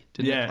Darcy,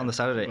 didn't it, on the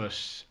Saturday? But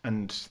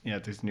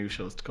there's new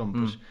shows to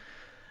come. But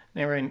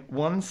now, Ryan,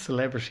 one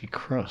celebrity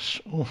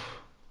crush. Oh,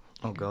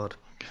 God,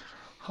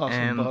 hot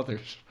and bothered.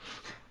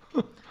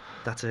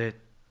 that's a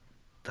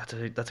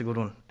good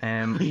one.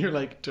 You're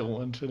like, don't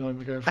want to know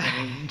my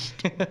girlfriend.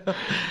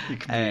 You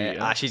can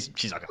be,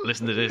 She's not gonna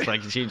listen to this.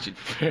 Like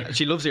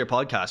she loves your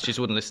podcast. She just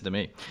wouldn't listen to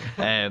me.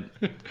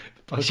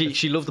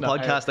 She loved the not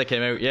podcast that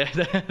came out. Yeah.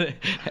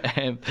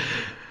 Can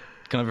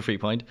I have a free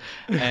point?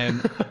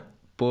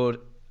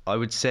 But I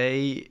would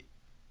say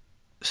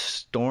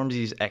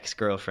Stormzy's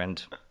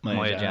ex-girlfriend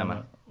Maya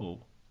Jama Oh,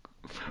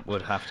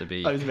 would have to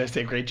be. I was about to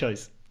say, great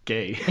choice.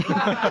 Gay.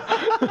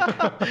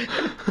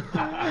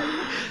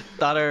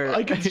 That are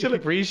I can still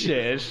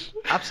appreciate.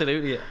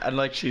 absolutely, and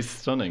like She's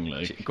stunning,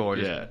 like She's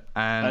gorgeous. Yeah,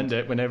 And-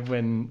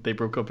 when they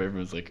broke up,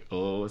 everyone was like,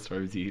 "Oh,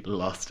 Stormzy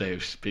lost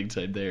out big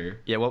time there."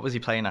 yeah. What was he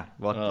playing at?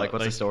 What's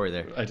the story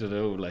there? I don't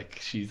know. Like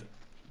she's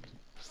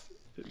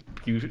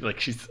beautiful. Like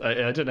she's,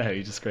 I don't know how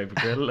you describe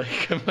a girl.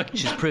 Like, I'm like,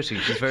 She's pretty.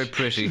 She's very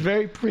pretty. she's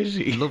very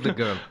pretty. Lovely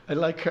girl. I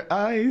like her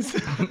eyes.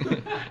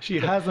 She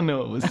has a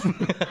nose.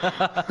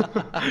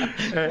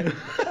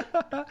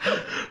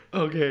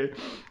 Okay.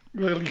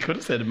 Well, you could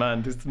have said a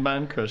man. There's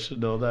man crush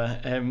and all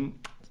that.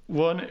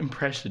 One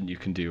impression you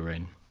can do,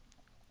 Ryan.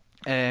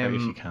 Or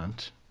if you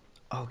can't.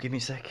 Oh, give me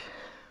a sec.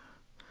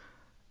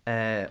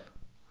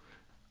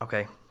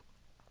 Okay.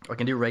 I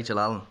can do Rachel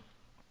Allen.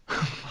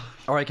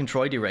 Or I can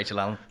try do Rachel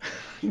Allen.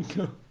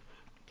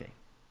 Okay.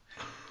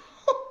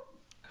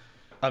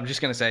 I'm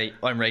just going to say,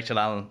 I'm Rachel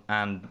Allen,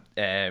 and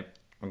I'm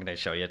going to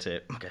show you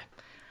to... Okay.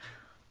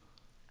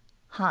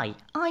 Hi,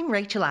 I'm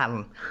Rachel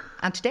Allen,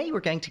 and today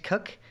we're going to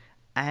cook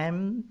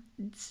something.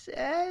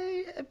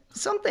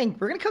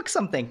 We're going to cook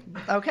something,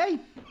 okay?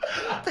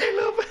 I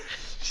love it.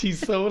 She's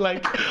so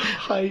like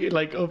high,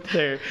 like up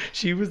there.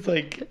 She was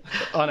like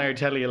on our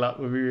telly a lot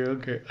when we were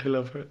younger. I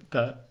love her.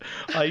 That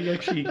I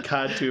actually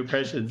can't do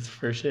impressions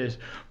for shit.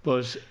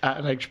 But at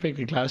an extra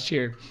picnic last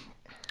year,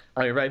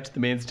 I arrived at the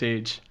main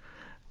stage,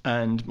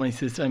 and I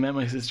met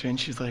my sister, and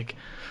she was like,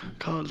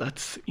 "God,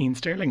 that's Ian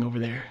Sterling over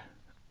there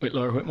with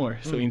Laura Whitmore."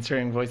 So Ian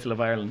Sterling, voice of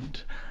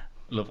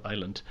Love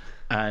Island,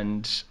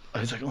 and I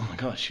was like, "Oh my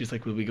gosh!" She was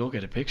like, "Will we go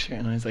get a picture?"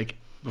 And I was like,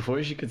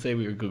 before she could say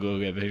we were going to go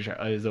get a picture,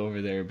 I was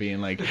over there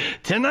being like,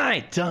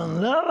 "Tonight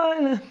on Love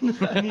Island."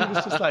 And he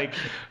was just like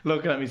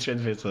looking at me straight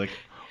in the face, like,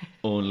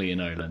 "Only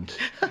in Ireland."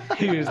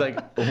 He was like,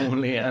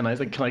 "Only," and I was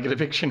like, "Can I get a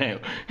picture now?"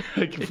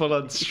 Like full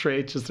on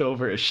straight just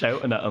over,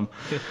 shouting at him.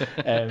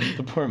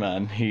 The poor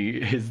man,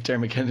 his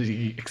Dermot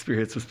Kennedy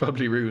experience was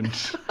probably ruined.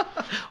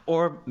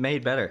 Or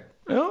made better.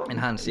 Oh,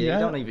 Enhanced. yeah.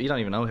 You don't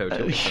even know how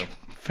to. So.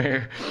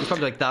 Fair. It's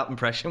probably like that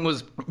impression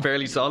was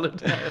fairly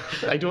solid.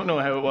 I don't know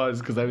how it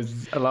was because I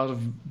was a lot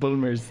of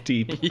Bulmers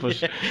deep.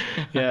 But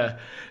yeah.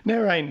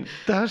 Now, Ryan,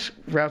 that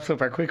wraps up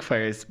our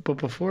quickfires. But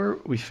before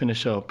we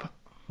finish up,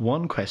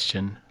 one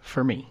question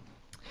for me.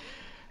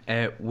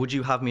 Would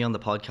you have me on the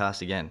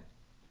podcast again?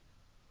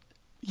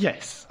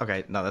 Yes.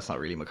 Okay, no, that's not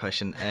really my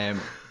question.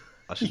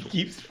 He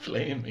keeps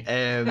playing me.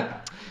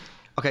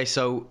 Okay,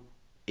 so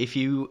if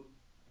you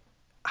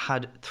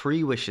had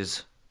 3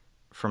 wishes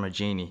from a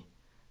genie,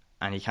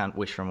 and you can't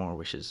wish for more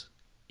wishes,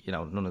 you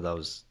know, none of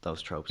those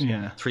tropes.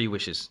 Yeah. 3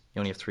 wishes. You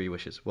only have 3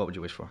 wishes. What would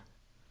you wish for?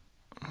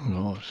 Oh,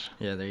 God.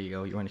 Yeah, there you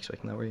go. You weren't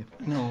expecting that, were you?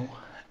 No.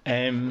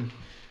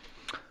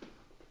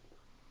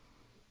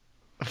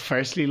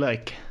 Firstly,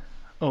 like,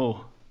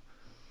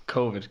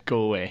 COVID,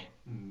 go away.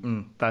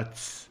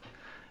 That's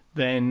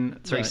then.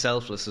 It's very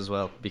selfless as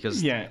well,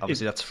 because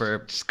obviously that's for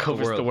just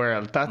covers the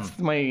world. That's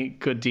my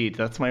good deed.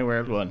 That's my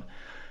world one.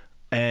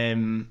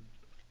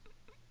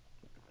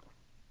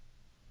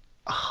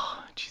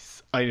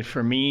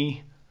 For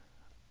me,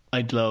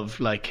 I'd love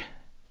like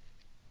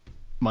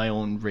my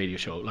own radio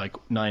show, like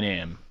 9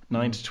 a.m,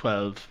 9 to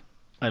 12.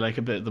 I like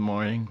a bit of the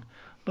morning.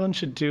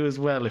 Lunch would do as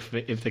well. If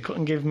they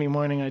couldn't give me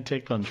morning, I'd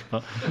take lunch.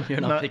 But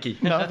you're not picky.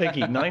 Not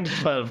picky. 9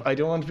 to 12. I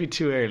don't want to be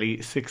too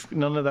early.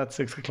 None of that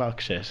 6 o'clock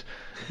shit.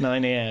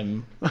 9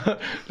 a.m.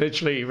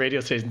 Literally,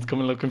 radio stations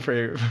coming looking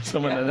for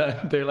someone,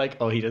 and they're like,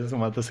 "Oh, he doesn't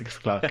want the 6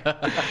 o'clock."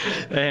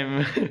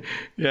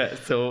 Yeah.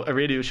 So a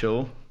radio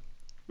show.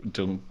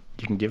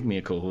 You can give me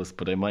a co-host,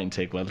 but I mightn't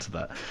take well to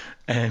that.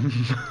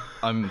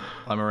 I'm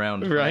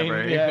around Ryan,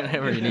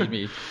 whenever you need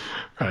me.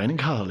 Ryan and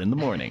Carl in the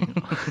morning.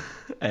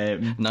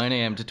 9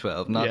 a.m. to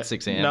 12, not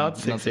 6 a.m. Not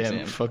 6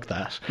 a.m. Fuck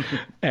that.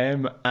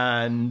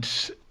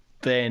 And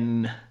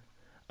then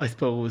I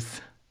suppose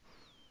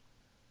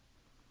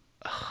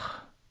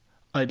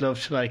I'd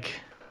love to like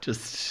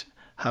just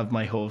have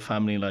my whole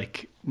family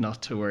like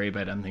not to worry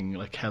about anything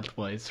like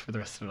health-wise for the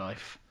rest of their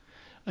life.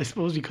 I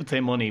suppose you could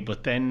say money,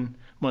 but then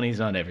money's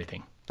not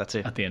everything. That's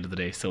it. At the end of the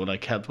day. So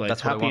like health-wise,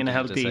 that's happy and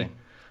healthy. healthy.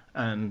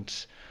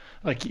 And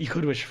like you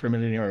could wish for €1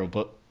 million,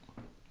 but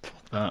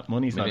fuck that.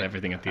 Money's not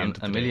everything at the end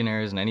of the day. A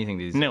millionaire isn't anything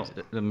these days.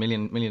 A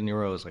million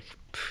euros, like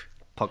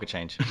pocket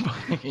change.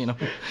 You know,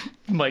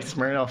 my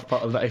Smirnoff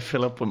bottle that I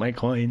fill up with my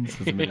coins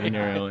is €1 million.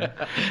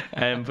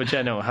 But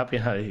yeah, no, happy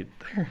and healthy.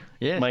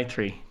 Yeah, my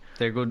 3.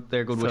 They're good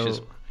wishes.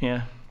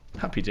 Yeah.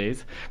 Happy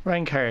days.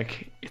 Ryan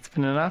Carrick, it's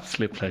been an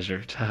absolute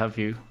pleasure to have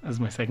you as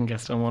my second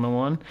guest on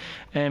 101.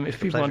 If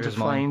people want to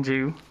find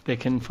you, they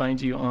can find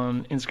you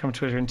on Instagram,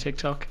 Twitter and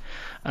TikTok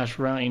at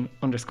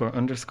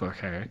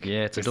Ryan__Carrick.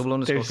 Yeah, it's a double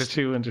underscore. There's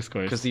 2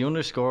 underscores. Because the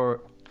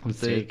underscore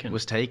was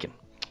taken.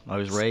 I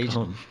was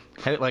raging.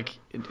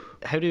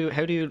 How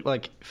do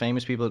like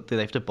famous people, do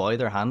they have to buy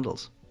their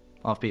handles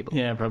off people?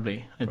 Yeah,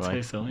 probably. I'd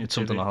say so. It's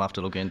something I'll have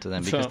to look into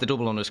then, because the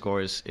double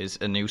underscore is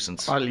a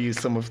nuisance. I'll use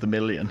some of the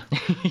million.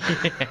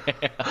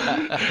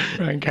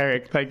 Ryan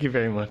Carrick, thank you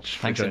very much.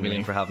 Thanks a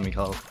million for having me,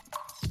 Carl.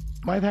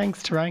 My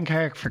thanks to Ryan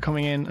Carrick for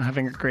coming in and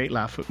having a great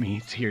laugh with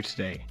me here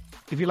today.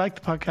 If you like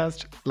the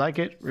podcast, like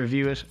it,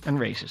 review it and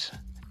rate it.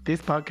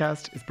 This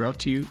podcast is brought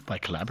to you by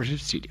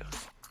Collaborative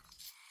Studios.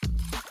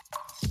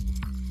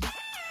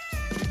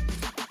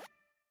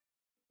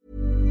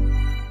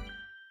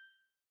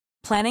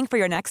 Planning for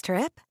your next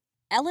trip?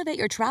 Elevate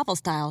your travel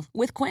style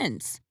with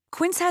Quince.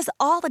 Quince has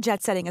all the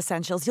jet-setting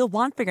essentials you'll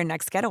want for your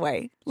next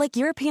getaway, like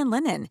European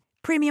linen,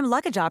 premium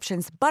luggage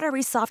options,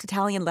 buttery soft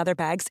Italian leather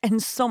bags,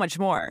 and so much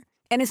more.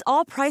 And is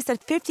all priced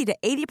at 50 to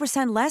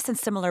 80% less than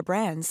similar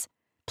brands.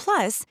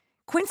 Plus,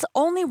 Quince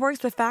only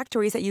works with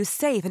factories that use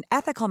safe and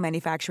ethical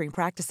manufacturing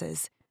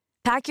practices.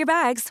 Pack your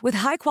bags with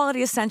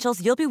high-quality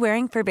essentials you'll be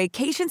wearing for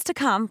vacations to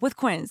come with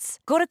Quince.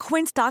 Go to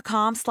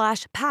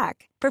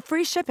quince.com/pack for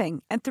free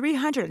shipping and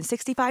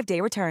 365-day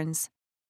returns.